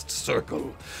the masked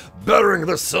circle, bearing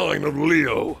the sign of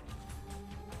Leo.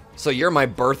 So you're my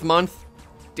birth month?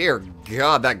 Dear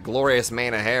God, that glorious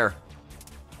mane of hair.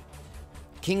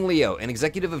 King Leo, an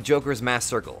executive of Joker's mass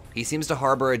circle. He seems to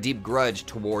harbor a deep grudge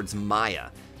towards Maya,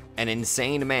 an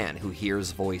insane man who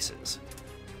hears voices.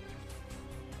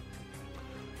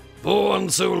 Born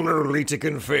so lowly to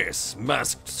confess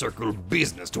masked circle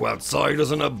business to outsiders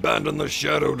and abandon the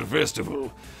shadowed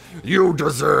festival. You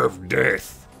deserve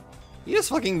death. You just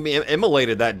fucking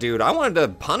immolated that dude. I wanted to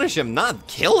punish him, not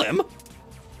kill him.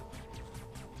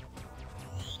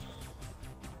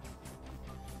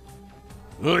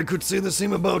 I could say the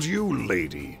same about you,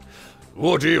 lady.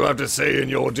 What do you have to say in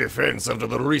your defense after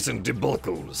the recent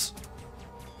debacles?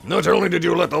 Not only did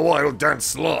you let the wild dance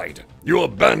slide, you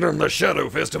abandoned the Shadow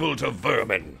Festival to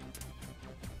vermin.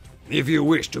 If you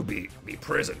wish to be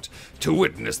present, to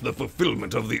witness the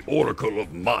fulfillment of the Oracle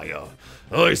of Maya,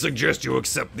 I suggest you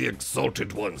accept the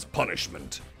Exalted One's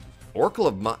punishment. Oracle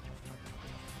of Maya?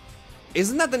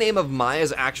 Isn't that the name of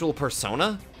Maya's actual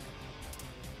persona?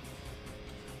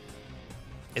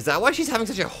 Is that why she's having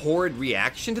such a horrid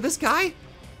reaction to this guy?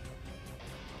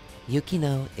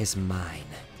 Yukino is mine.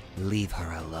 Leave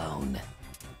her alone.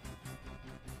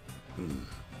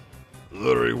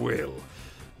 Very well.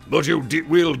 But you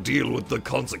will deal with the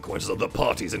consequences of the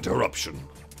party's interruption.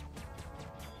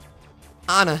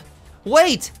 Anna,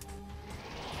 wait!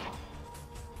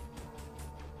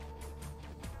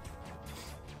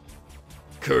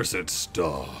 Cursed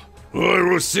star. I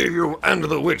will see you and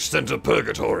the witch sent to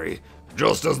purgatory,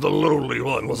 just as the lowly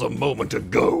one was a moment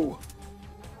ago.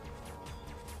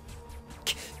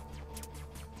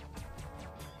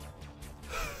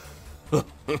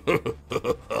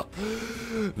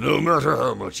 No matter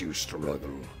how much you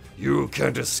struggle, you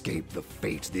can't escape the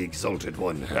fate the Exalted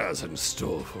One has in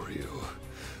store for you.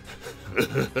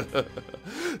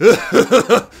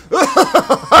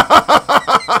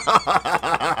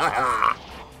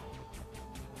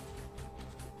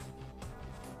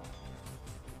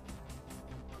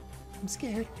 I'm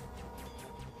scared.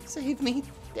 Save me,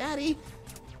 Daddy.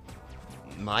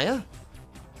 Maya?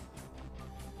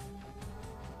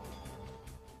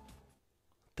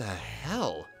 The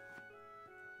hell?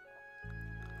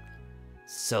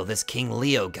 So this King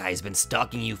Leo guy's been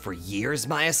stalking you for years,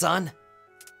 Maya-san?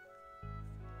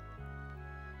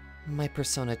 My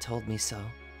persona told me so.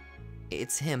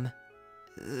 It's him.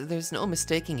 There's no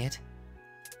mistaking it.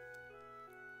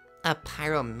 A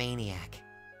pyromaniac.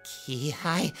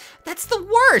 Kihai? That's the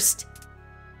worst!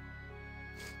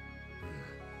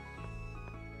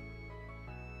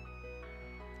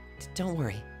 Don't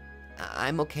worry.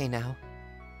 I'm okay now.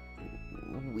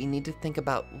 We need to think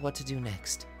about what to do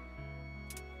next.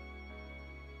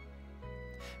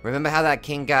 Remember how that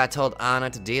king guy told Anna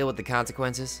to deal with the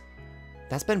consequences?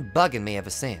 That's been bugging me ever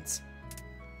since.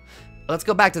 Let's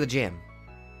go back to the gym.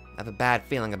 I have a bad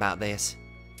feeling about this.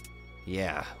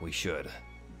 Yeah, we should.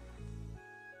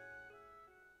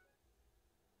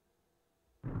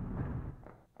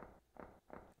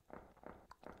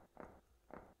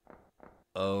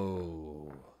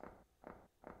 Oh.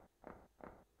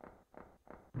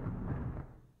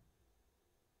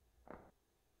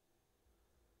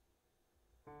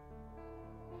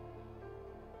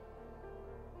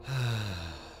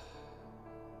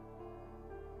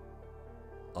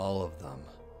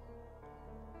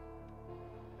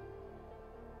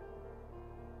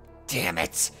 Damn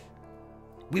it!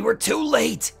 We were too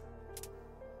late!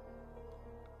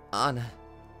 Anna,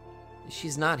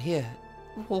 she's not here.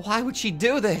 Well, why would she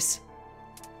do this?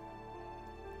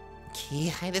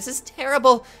 Ki-ai, this is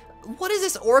terrible. What is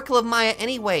this Oracle of Maya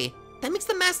anyway? That makes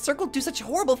the masked circle do such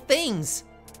horrible things.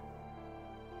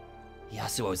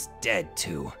 Yasuo's dead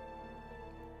too.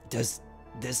 Does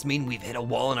this mean we've hit a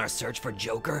wall in our search for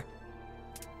Joker?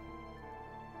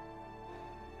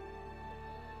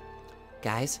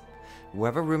 Guys,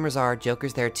 wherever rumors are,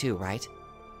 Joker's there too, right?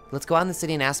 Let's go out in the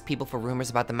city and ask people for rumors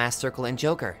about the masked circle and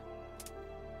Joker.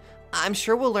 I'm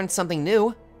sure we'll learn something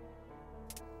new.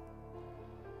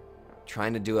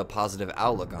 Trying to do a positive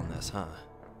outlook on this, huh?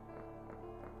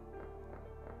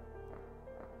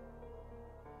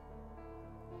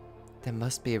 There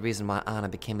must be a reason why Anna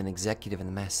became an executive in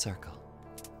the masked circle.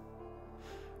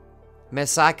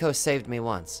 Miss Saiko saved me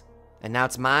once, and now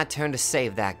it's my turn to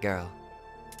save that girl.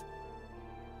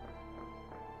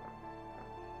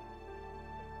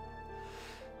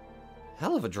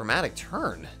 Hell of a dramatic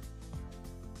turn.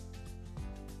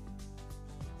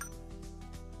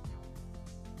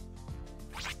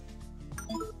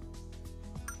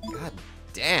 God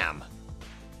damn.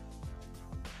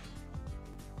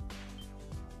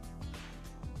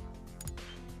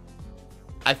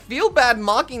 I feel bad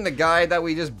mocking the guy that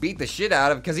we just beat the shit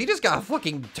out of because he just got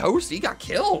fucking toasted. He got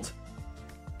killed.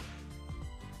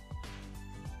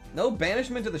 No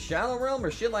banishment to the shallow realm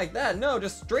or shit like that. No,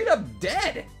 just straight up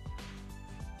dead.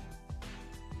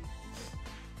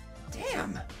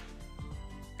 Damn.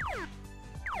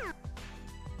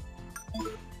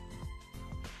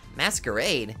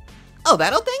 Masquerade? Oh,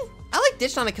 that old thing? I like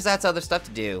ditched on it because that's other stuff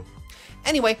to do.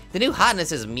 Anyway, the new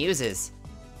hotness is Muses.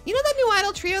 You know that new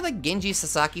idol trio that Genji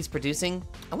Sasaki's producing?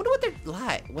 I wonder what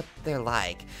they're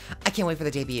like. I can't wait for the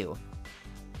debut.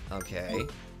 Okay.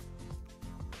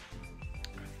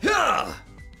 Yeah!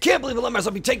 Can't believe I let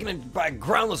myself be taken in by a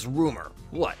groundless rumor.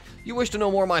 What? You wish to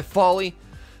know more of my folly?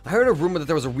 I heard a rumor that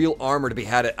there was a real armor to be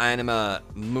had at Anima,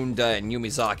 Munda, and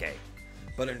Yumizake.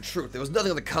 But in truth, there was nothing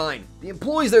of the kind. The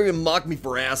employees there even mocked me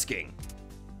for asking.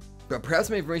 But perhaps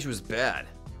my information was bad.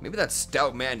 Maybe that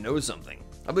stout man knows something.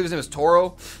 I believe his name is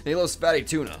Toro, and he loves fatty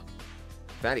tuna.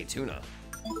 Fatty tuna?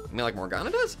 You mean like Morgana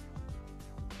does?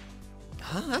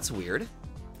 Huh, that's weird.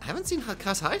 I haven't seen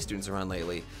Cuss High students around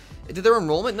lately. Did their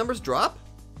enrollment numbers drop?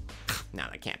 No,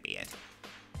 that can't be it.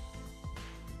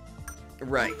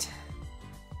 Right.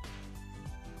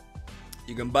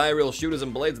 You can buy real shooters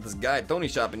and blades at this guy at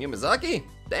Tony's shop in Yumizaki?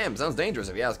 Damn, sounds dangerous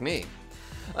if you ask me.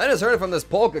 I just heard it from this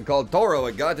polka called Toro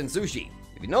at Gaten Sushi.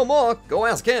 If you know more, go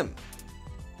ask him.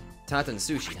 Taten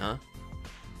Sushi, huh?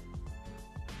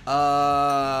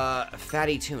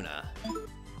 Fatty tuna. I'll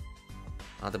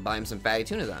have to buy him some fatty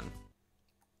tuna then.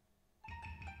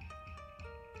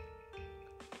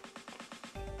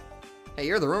 Hey,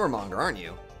 you're the rumor monger, aren't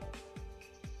you?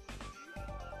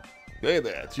 Hey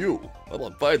there, it's you. I'm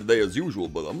on fire today as usual,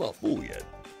 but I'm not full yet.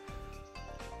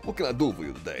 What can I do for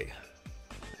you today?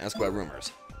 Ask about rumors.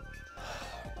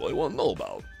 What do you want to know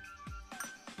about?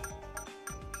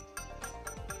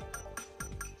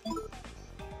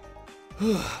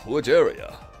 Which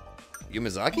area?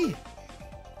 Yumizaki?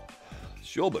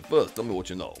 Sure, but first, tell me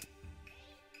what you know.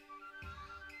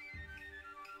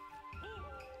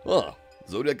 Ah,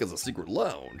 Zodiac has a secret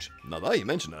lounge. Now that you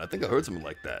mention it, I think I heard something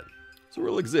like that. So it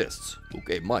really exists.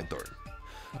 Okay, my turn.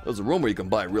 There's a rumor you can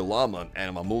buy real llama and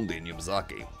Anima Mundi in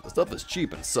Yumizaki. The stuff is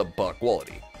cheap and subpar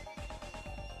quality.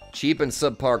 Cheap and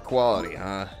subpar quality,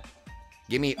 huh?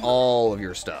 Give me all of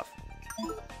your stuff.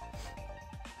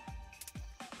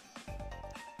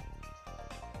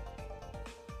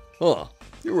 Huh,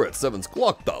 you were at Seven's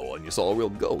Clock Tower and you saw a real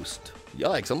ghost.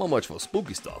 Yikes, I'm not much for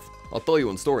spooky stuff. I'll tell you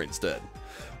one story instead.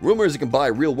 Rumors you can buy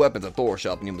real weapons at Thor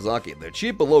shop in Yumizaki. They're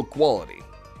cheap but low quality.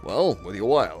 Well, with you a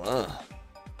while, huh?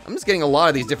 I'm just getting a lot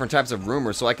of these different types of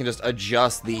rumors so I can just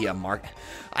adjust the market.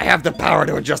 I have the power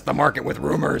to adjust the market with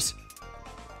rumors.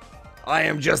 I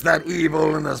am just that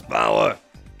evil in this power.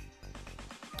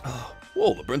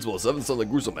 Whoa, the principal of Seven sounds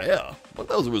like gruesome hair. What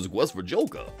the hell's his request for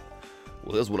Joker?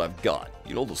 Well, here's what I've got.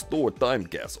 You know the store Time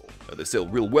Castle. They sell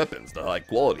real weapons. They're high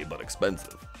quality but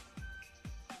expensive.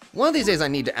 One of these days I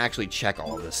need to actually check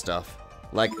all of this stuff.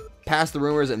 Like, pass the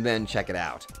rumors and then check it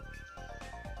out.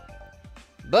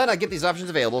 But I get these options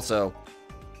available, so...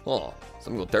 Huh,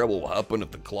 something terrible will happen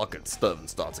if the clock at 7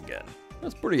 starts again.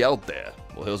 That's pretty out there.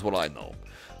 Well, here's what I know.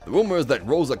 The rumor is that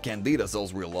Rosa Candida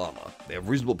sells real llama. They have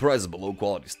reasonable prices but low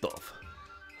quality stuff.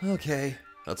 Okay.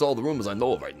 That's all the rumors I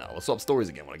know of right now. Let's swap stories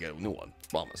again when I get a new one.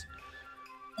 Promise.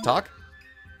 Talk?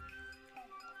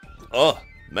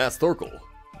 Mass Circle.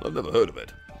 I've never heard of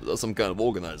it. Is that some kind of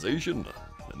organization?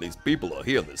 These people are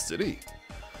here in this city.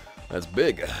 That's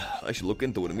big. I should look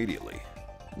into it immediately.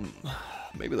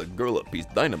 Maybe the girl at Peace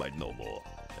Diner might know more.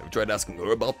 Have you tried asking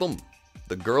her about them?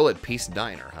 The girl at Peace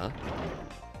Diner, huh?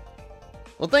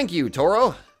 Well, thank you,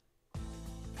 Toro.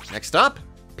 Next stop,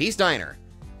 Peace Diner.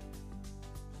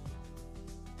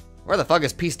 Where the fuck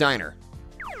is Peace Diner?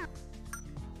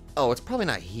 Oh, it's probably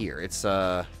not here. It's,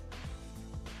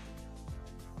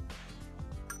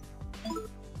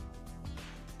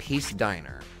 Peace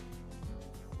Diner.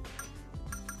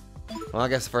 Well, I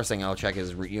guess the first thing I'll check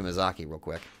is Yumazaki real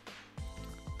quick.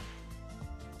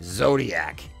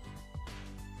 Zodiac.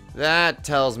 That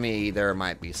tells me there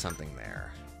might be something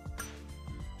there.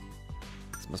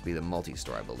 This must be the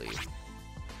multi-store, I believe.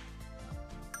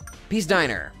 Peace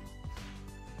Diner.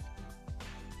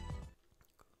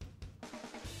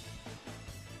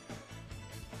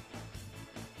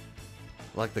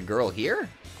 Like the girl here?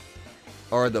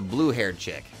 Or the blue-haired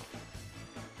chick?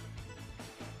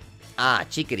 Ah,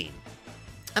 Chikarin.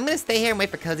 I'm gonna stay here and wait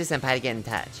for Cozy Senpai to get in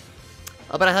touch.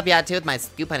 Oh, but I'll help you out too with my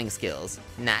scoop hunting skills.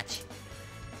 Notch.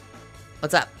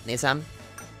 What's up? Need some?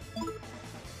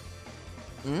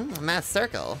 Math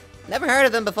Circle. Never heard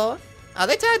of them before. Are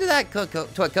they tied to that to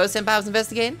what Cozy Senpai was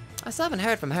investigating? I still haven't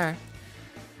heard from her.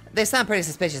 They sound pretty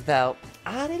suspicious though.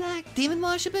 Are they like demon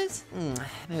worshippers?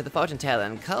 Maybe the fortune teller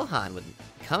and Conan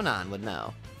would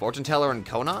know. Fortune teller and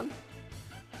Conan?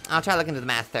 I'll try looking into the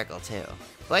Math Circle too.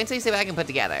 Wait until you see what I can put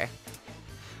together.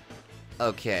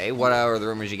 Okay, what are the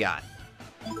rumors you got?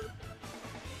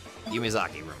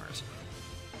 Yumazaki rumors.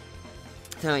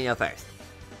 Tell me you know first.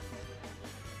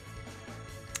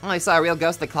 Oh, you saw a real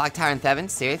ghost at the clock tower in Thevin?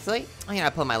 Seriously? Oh, you know, I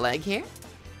pulled my leg here?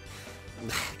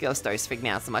 Ghost stories freaked me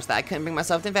out so much that I couldn't bring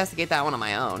myself to investigate that one on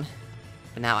my own.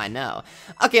 But now I know.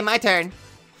 Okay, my turn.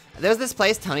 There's this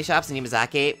place, Tony Shops in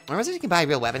Yumazaki. Remember you can buy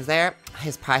real weapons there?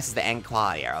 His prices and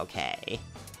quality are okay.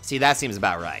 See, that seems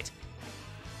about right.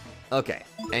 Okay,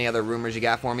 any other rumors you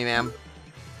got for me, ma'am?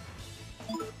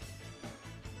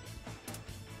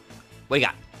 What do you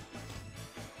got?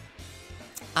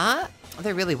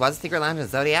 There really was a secret lounge in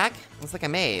Zodiac? Looks like a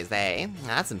maze, eh?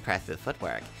 That's impressive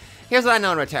footwork. Here's what I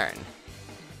know in return.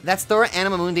 That store,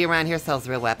 Anima Mundi, around here sells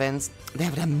real weapons. They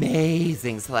have an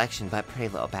amazing selection, but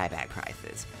pretty low buyback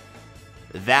prices.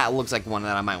 That looks like one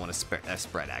that I might want to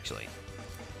spread, actually.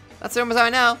 That's the rumors I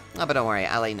know. Oh, but don't worry,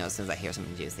 I'll let you know as soon as I hear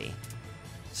something juicy.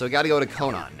 So we gotta go to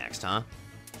Conan next, huh?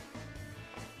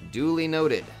 Duly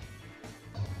noted.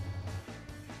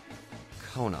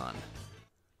 Conan.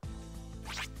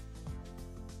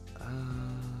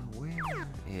 Where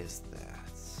is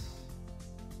that?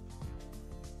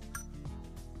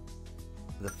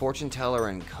 The fortune teller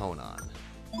and Conan.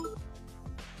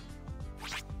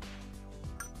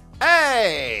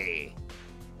 Hey!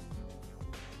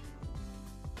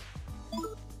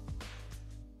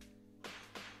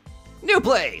 New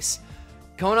place!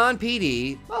 Conan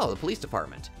PD, oh, the police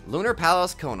department. Lunar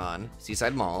Palace Conan,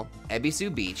 Seaside Mall,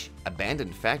 Ebisu Beach,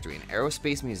 Abandoned Factory, and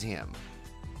Aerospace Museum.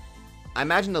 I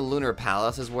imagine the Lunar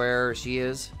Palace is where she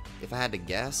is, if I had to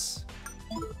guess.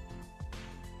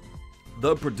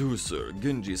 The producer,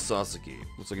 Genji Sasaki.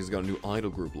 Looks like he's got a new idol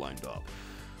group lined up.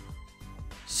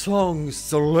 Songs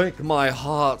slake my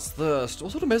heart's thirst.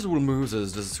 What sort of miserable moves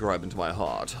is described into my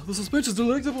heart? The suspense is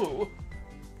delectable.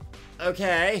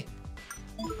 Okay.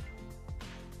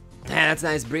 That's a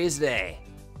nice breeze today,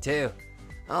 too.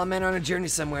 All men are on a journey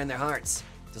somewhere in their hearts.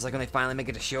 Just like when they finally make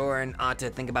it to shore and ought to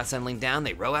think about settling down,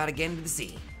 they row out again into the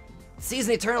sea. The sea's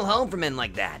an eternal home for men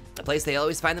like that, a place they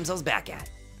always find themselves back at.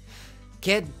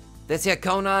 Kid, this here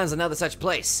Conan is another such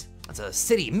place. It's a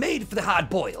city made for the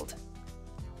hard-boiled.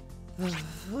 The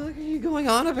fuck are you going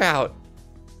on about?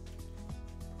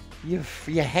 You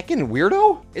heckin'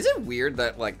 weirdo? Is it weird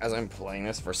that, like, as I'm playing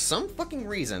this, for some fucking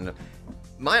reason,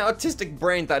 my autistic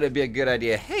brain thought it'd be a good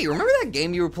idea. Hey, remember that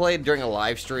game you played during a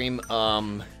live stream,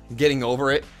 Getting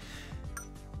Over It?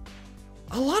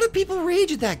 A lot of people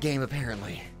rage at that game,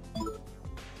 apparently.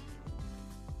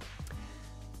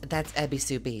 That's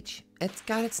Ebisu Beach. It's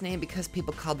got its name because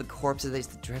people called the corpses that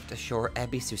used to drift ashore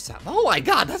Ebisu South. Oh my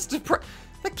god, that's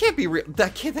that can't be real.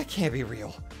 That can't be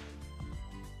real.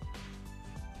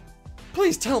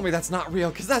 Please tell me that's not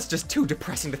real, because that's just too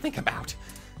depressing to think about.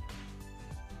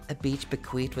 A beach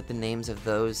bequeathed with the names of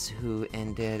those who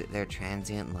ended their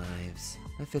transient lives.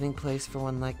 A fitting place for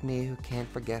one like me who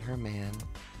can't forget her man.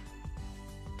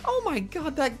 Oh my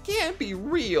god, that can't be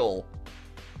real.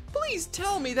 Please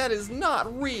tell me that is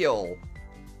not real.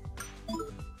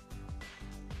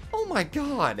 Oh my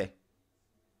god.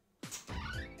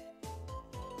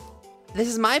 This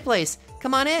is my place.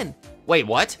 Come on in. Wait,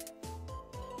 what?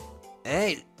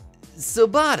 Hey,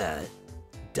 Sobata.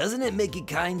 Doesn't it make you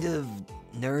kind of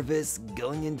nervous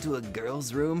going into a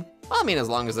girl's room? I mean, as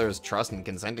long as there's trust and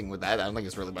consenting with that, I don't think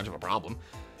it's really much of a problem.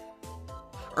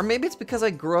 Or maybe it's because I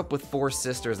grew up with 4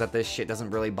 sisters that this shit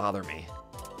doesn't really bother me.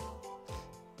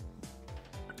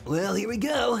 Well, here we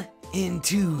go.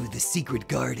 Into the secret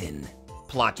garden.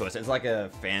 Plot twist. It's like a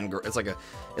fan. It's like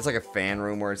a fan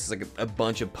room where it's like a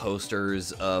bunch of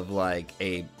posters of like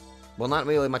a, well, not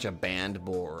really much a band,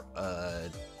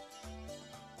 but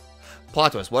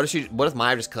plot twist. What if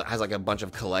Maya just has like a bunch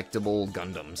of collectible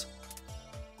Gundams?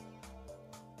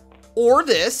 Or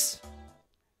this.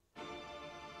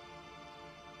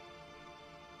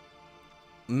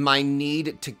 My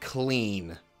need to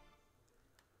clean.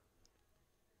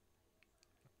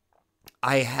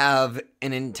 I have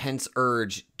an intense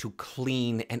urge to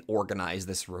clean and organize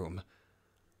this room.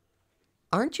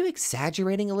 Aren't you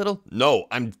exaggerating a little? No,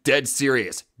 I'm dead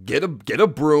serious. Get a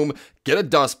broom, get a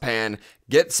dustpan,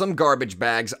 get some garbage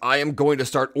bags. I am going to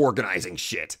start organizing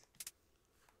shit.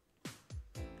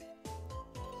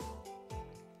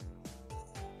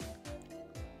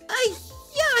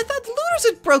 Yeah, I thought looters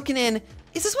had broken in.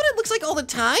 Is this what it looks like all the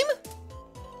time?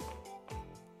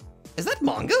 Is that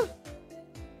manga?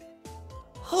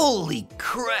 Holy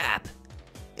crap!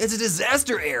 It's a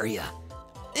disaster area.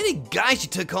 Any guy she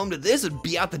took home to this would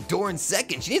be out the door in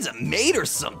seconds. She needs a maid or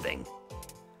something.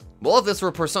 Well, if this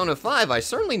were Persona 5, I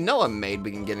certainly know a maid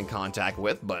we can get in contact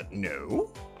with, but no.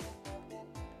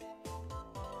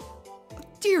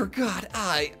 Dear God,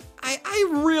 I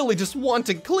really just want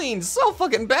to clean so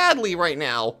fucking badly right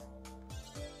now.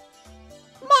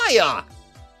 Maya!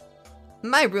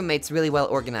 My roommate's really well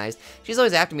organized. She's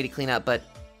always after me to clean up, but,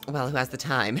 well, who has the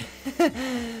time?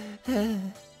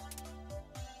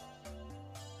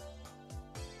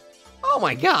 Oh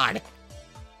my God.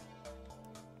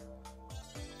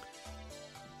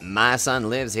 My son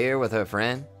lives here with her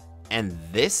friend, and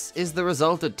this is the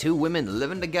result of 2 women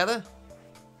living together?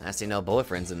 I see no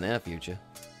boyfriends in their future.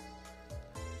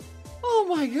 Oh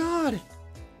my God.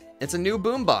 It's a new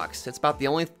boombox. It's about the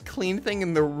only clean thing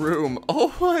in the room.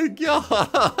 Oh my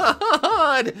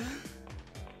God.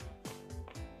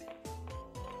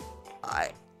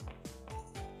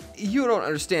 You don't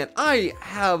understand. I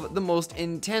have the most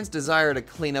intense desire to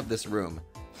clean up this room.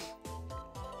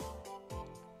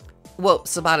 Whoa,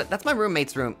 Sabata, that's my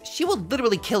roommate's room. She will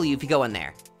literally kill you if you go in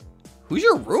there. Who's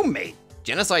your roommate?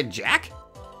 Genocide Jack?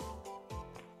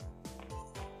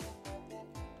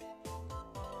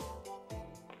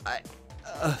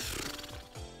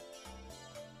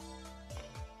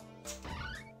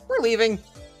 We're leaving.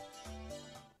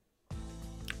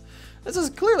 This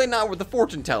is clearly not where the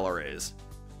fortune teller is.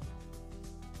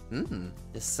 This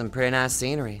is some pretty nice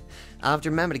scenery. I'll have to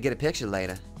remember to get a picture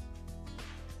later.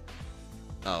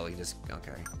 Oh, he just,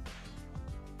 okay.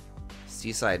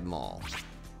 Seaside Mall.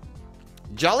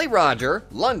 Jolly Roger,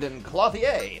 London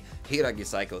Clothier, Hiragi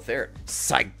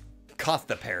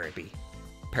Psychotherapy,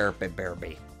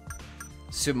 Parapy,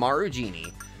 Sumaru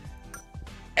Genie,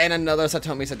 and another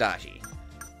Satomi Sadashi.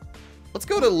 Let's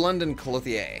go to London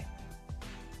Clothier.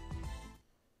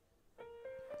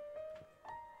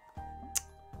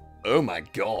 Oh my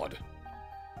God.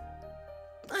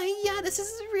 Yeah, this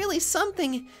is really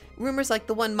something. Rumors like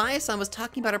the one Maya-san was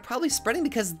talking about are probably spreading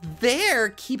because they're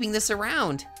keeping this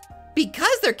around.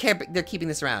 Because they're keeping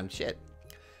this around. Shit.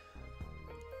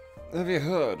 Have you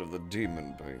heard of the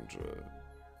demon painter?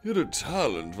 He had a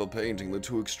talent for painting the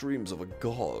 2 extremes of a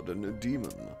god and a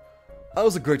demon. I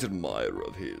was a great admirer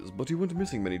of his, but he went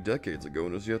missing many decades ago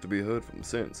and has yet to be heard from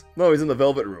since. No, he's in the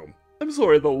Velvet Room. I'm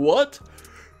sorry, the what?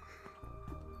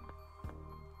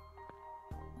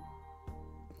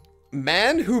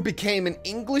 Man who became an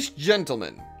English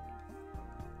gentleman.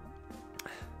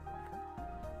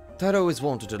 I'd always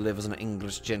wanted to live as an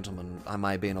English gentleman. I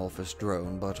might be an office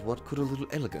drone, but what could a little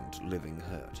elegant living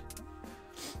hurt?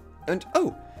 And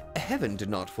oh, heaven did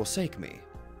not forsake me.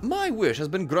 My wish has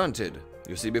been granted.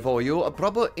 You see before you a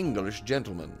proper English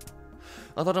gentleman.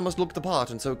 I thought I must look the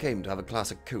part and so came to have a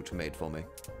classic coat made for me.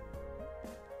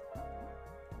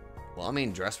 Well, I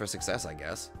mean, dress for success, I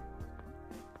guess.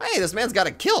 Hey, this man's got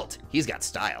a kilt. He's got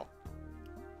style.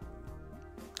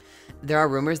 There are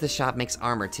rumors the shop makes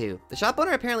armor too. The shop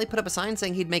owner apparently put up a sign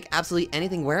saying he'd make absolutely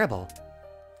anything wearable.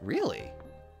 Really?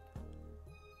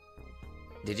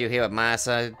 Did you hear what Maya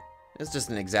said? It's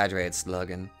just an exaggerated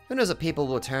slogan. Who knows what people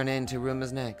will turn into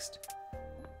rumors next?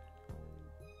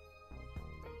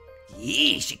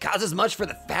 Yee, she costs as much for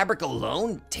the fabric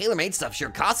alone? Tailor-made stuff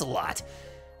sure costs a lot.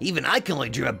 Even I can only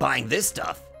dream of buying this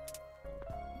stuff.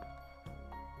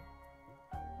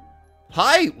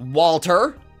 Hi,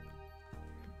 Walter.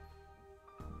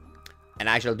 And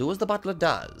I shall do as the butler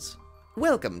does.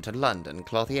 Welcome to London,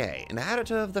 Clothier,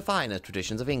 inheritor of the finest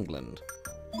traditions of England.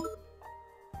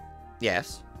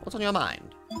 Yes, what's on your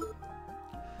mind?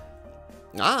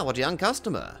 Ah, what a young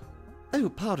customer. Oh,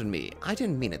 pardon me, I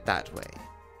didn't mean it that way.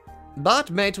 But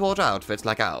made-to-order outfits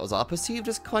like ours are perceived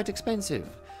as quite expensive,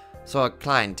 so our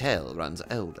clientele runs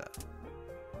older.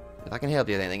 If I can help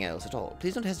you with anything else at all,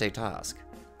 please don't hesitate to ask.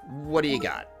 What do you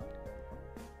got?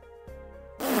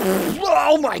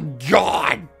 Oh my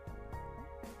god!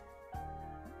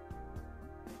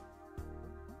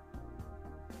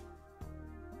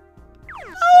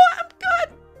 Oh,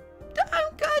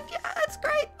 I'm good. Yeah, that's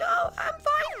great. No, I'm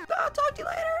fine. I'll talk to you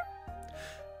later.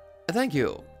 Thank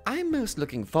you. I'm most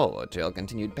looking forward to your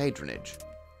continued patronage.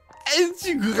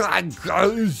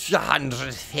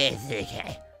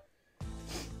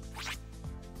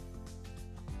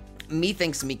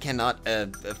 Methinks me cannot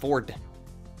afford die.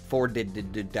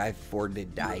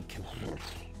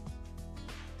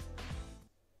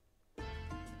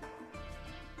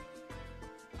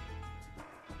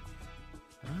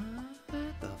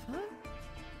 What the fuck?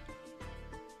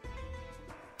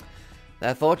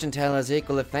 That fortune teller is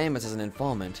equally famous as an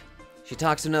informant. She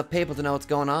talks to enough people to know what's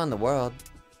going on in the world.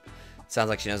 Sounds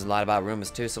like she knows a lot about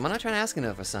rumors too, so why not try asking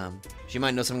her for some? She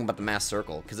might know something about the mass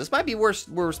circle, because this might be where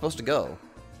we're supposed to go.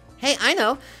 Hey, I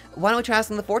know. Why don't we try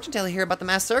asking the fortune teller here about the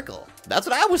mass circle? That's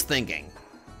what I was thinking.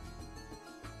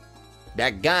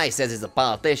 That guy says he's a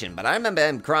politician, but I remember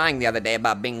him crying the other day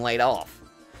about being laid off.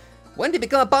 When did he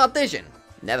become a politician?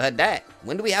 Never heard that.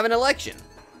 When do we have an election?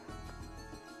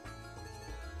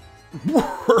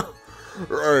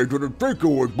 I didn't think it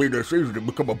would be this easy to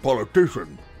become a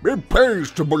politician. It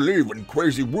pays to believe in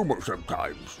crazy rumors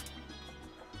sometimes.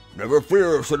 Never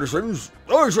fear, citizens.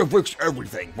 I shall fix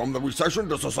everything from the recession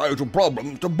to societal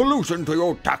problems to pollution to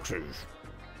your taxes.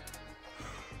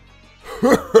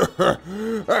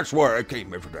 That's why I came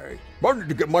here today. I need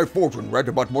to get my fortune read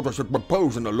about what I should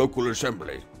propose in the local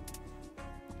assembly.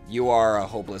 You are a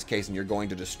hopeless case and you're going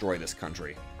to destroy this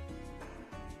country.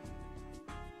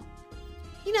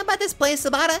 You know about this place,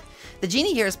 Sabata? The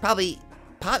genie here is probably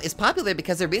popular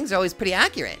because their readings are always pretty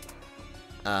accurate.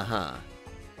 Uh-huh.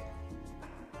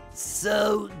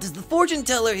 So, does the fortune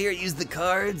teller here use the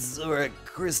cards or a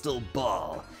crystal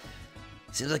ball?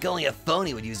 Seems like only a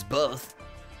phony would use both.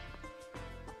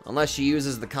 Unless she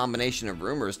uses the combination of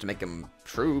rumors to make them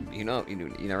true, you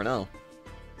never know.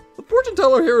 The fortune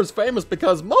teller here is famous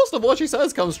because most of what she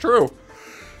says comes true.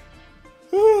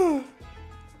 I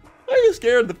get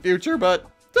scared in the future, but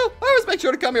still, I always make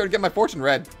sure to come here to get my fortune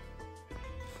read.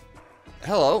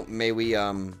 Hello, may we,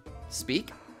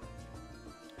 speak?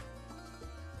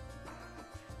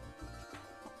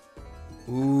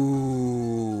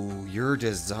 Ooh, your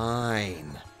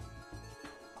design.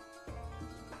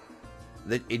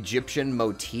 The Egyptian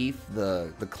motif,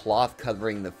 the cloth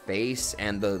covering the face,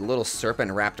 and the little serpent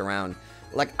wrapped around.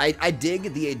 Like, I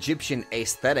dig the Egyptian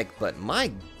aesthetic, but my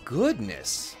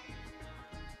goodness.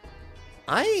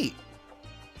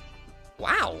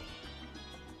 Wow.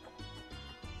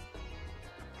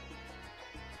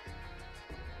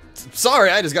 Sorry,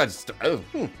 I just got...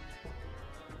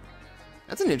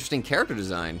 That's an interesting character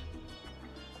design.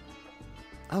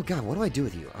 Oh god, what do I do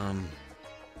with you? I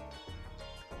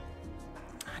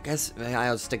guess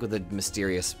I'll stick with the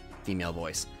mysterious female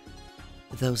voice.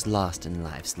 Those lost in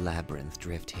life's labyrinth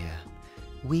drift here.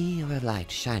 We are a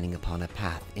light shining upon a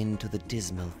path into the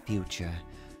dismal future.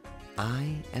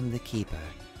 I am the keeper,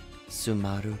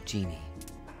 Sumaru Genie.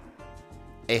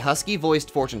 A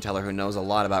husky-voiced fortune teller who knows a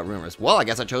lot about rumors. Well, I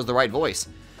guess I chose the right voice.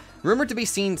 Rumored to be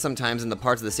seen sometimes in the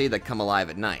parts of the city that come alive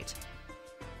at night.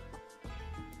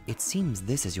 It seems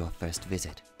this is your first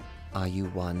visit. Are you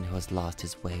one who has lost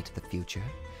his way to the future?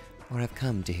 Or have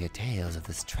come to hear tales of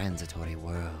this transitory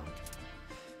world?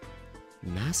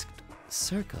 Masked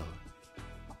Circle.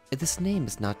 This name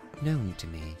is not known to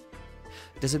me.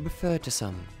 Does it refer to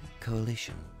some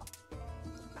coalition?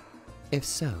 If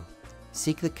so,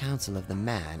 seek the counsel of the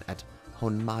man at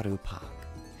Honmaru Park.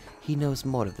 He knows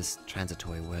more of this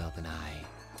transitory world than I.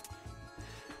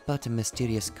 But a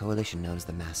mysterious coalition known as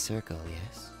the Masked Circle,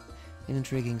 yes? An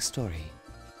intriguing story.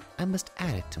 I must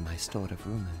add it to my store of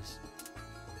rumors.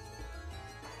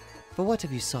 For what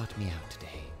have you sought me out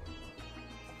today?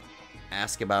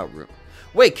 Ask about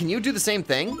Wait, can you do the same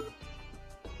thing?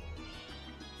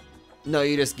 No,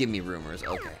 you just give me rumors.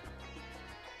 Okay.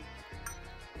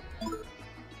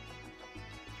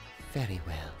 Very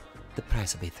well. The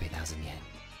price will be 3,000 yen.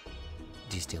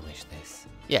 Do you still wish this?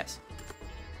 Yes.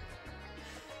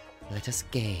 Let us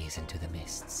gaze into the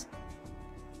mists.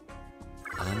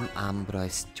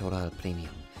 Ambroise Choral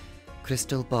Premium.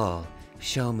 Crystal Ball,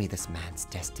 show me this man's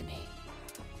destiny.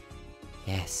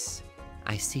 Yes,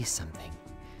 I see something.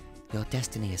 Your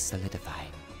destiny is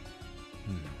solidifying.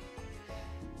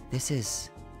 This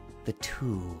is the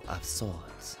Two of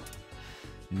Swords.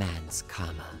 Man's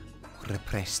karma,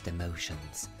 repressed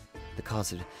emotions. The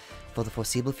cause of, for the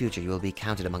foreseeable future, you will be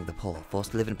counted among the poor,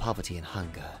 forced to live in poverty and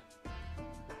hunger.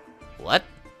 What?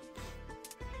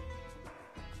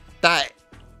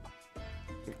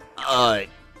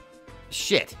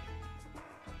 Shit.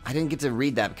 I didn't get to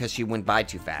read that because she went by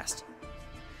too fast.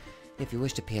 If you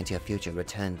wish to peer into your future,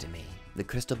 return to me. The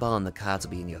crystal ball and the cards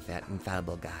will be in your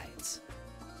infallible guides.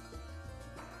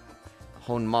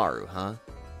 Honmaru, huh?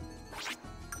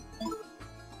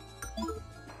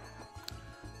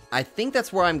 I think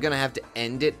that's where I'm gonna have to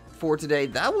end it for today.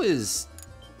 That was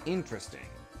interesting.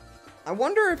 I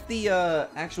wonder if the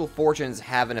actual fortunes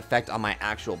have an effect on my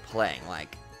actual playing.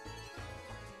 Like,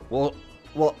 well,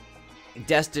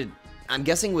 destined. I'm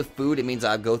guessing with food, it means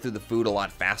I'll go through the food a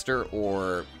lot faster,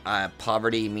 or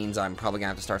poverty means I'm probably gonna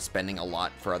have to start spending a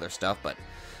lot for other stuff, but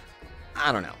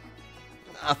I don't know.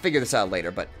 I'll figure this out later,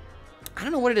 but I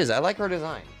don't know what it is. I like her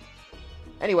design.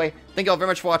 Anyway, thank you all very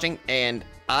much for watching, and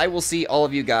I will see all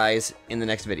of you guys in the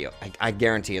next video. I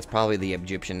guarantee it's probably the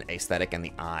Egyptian aesthetic and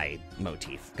the eye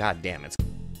motif. God damn, it's...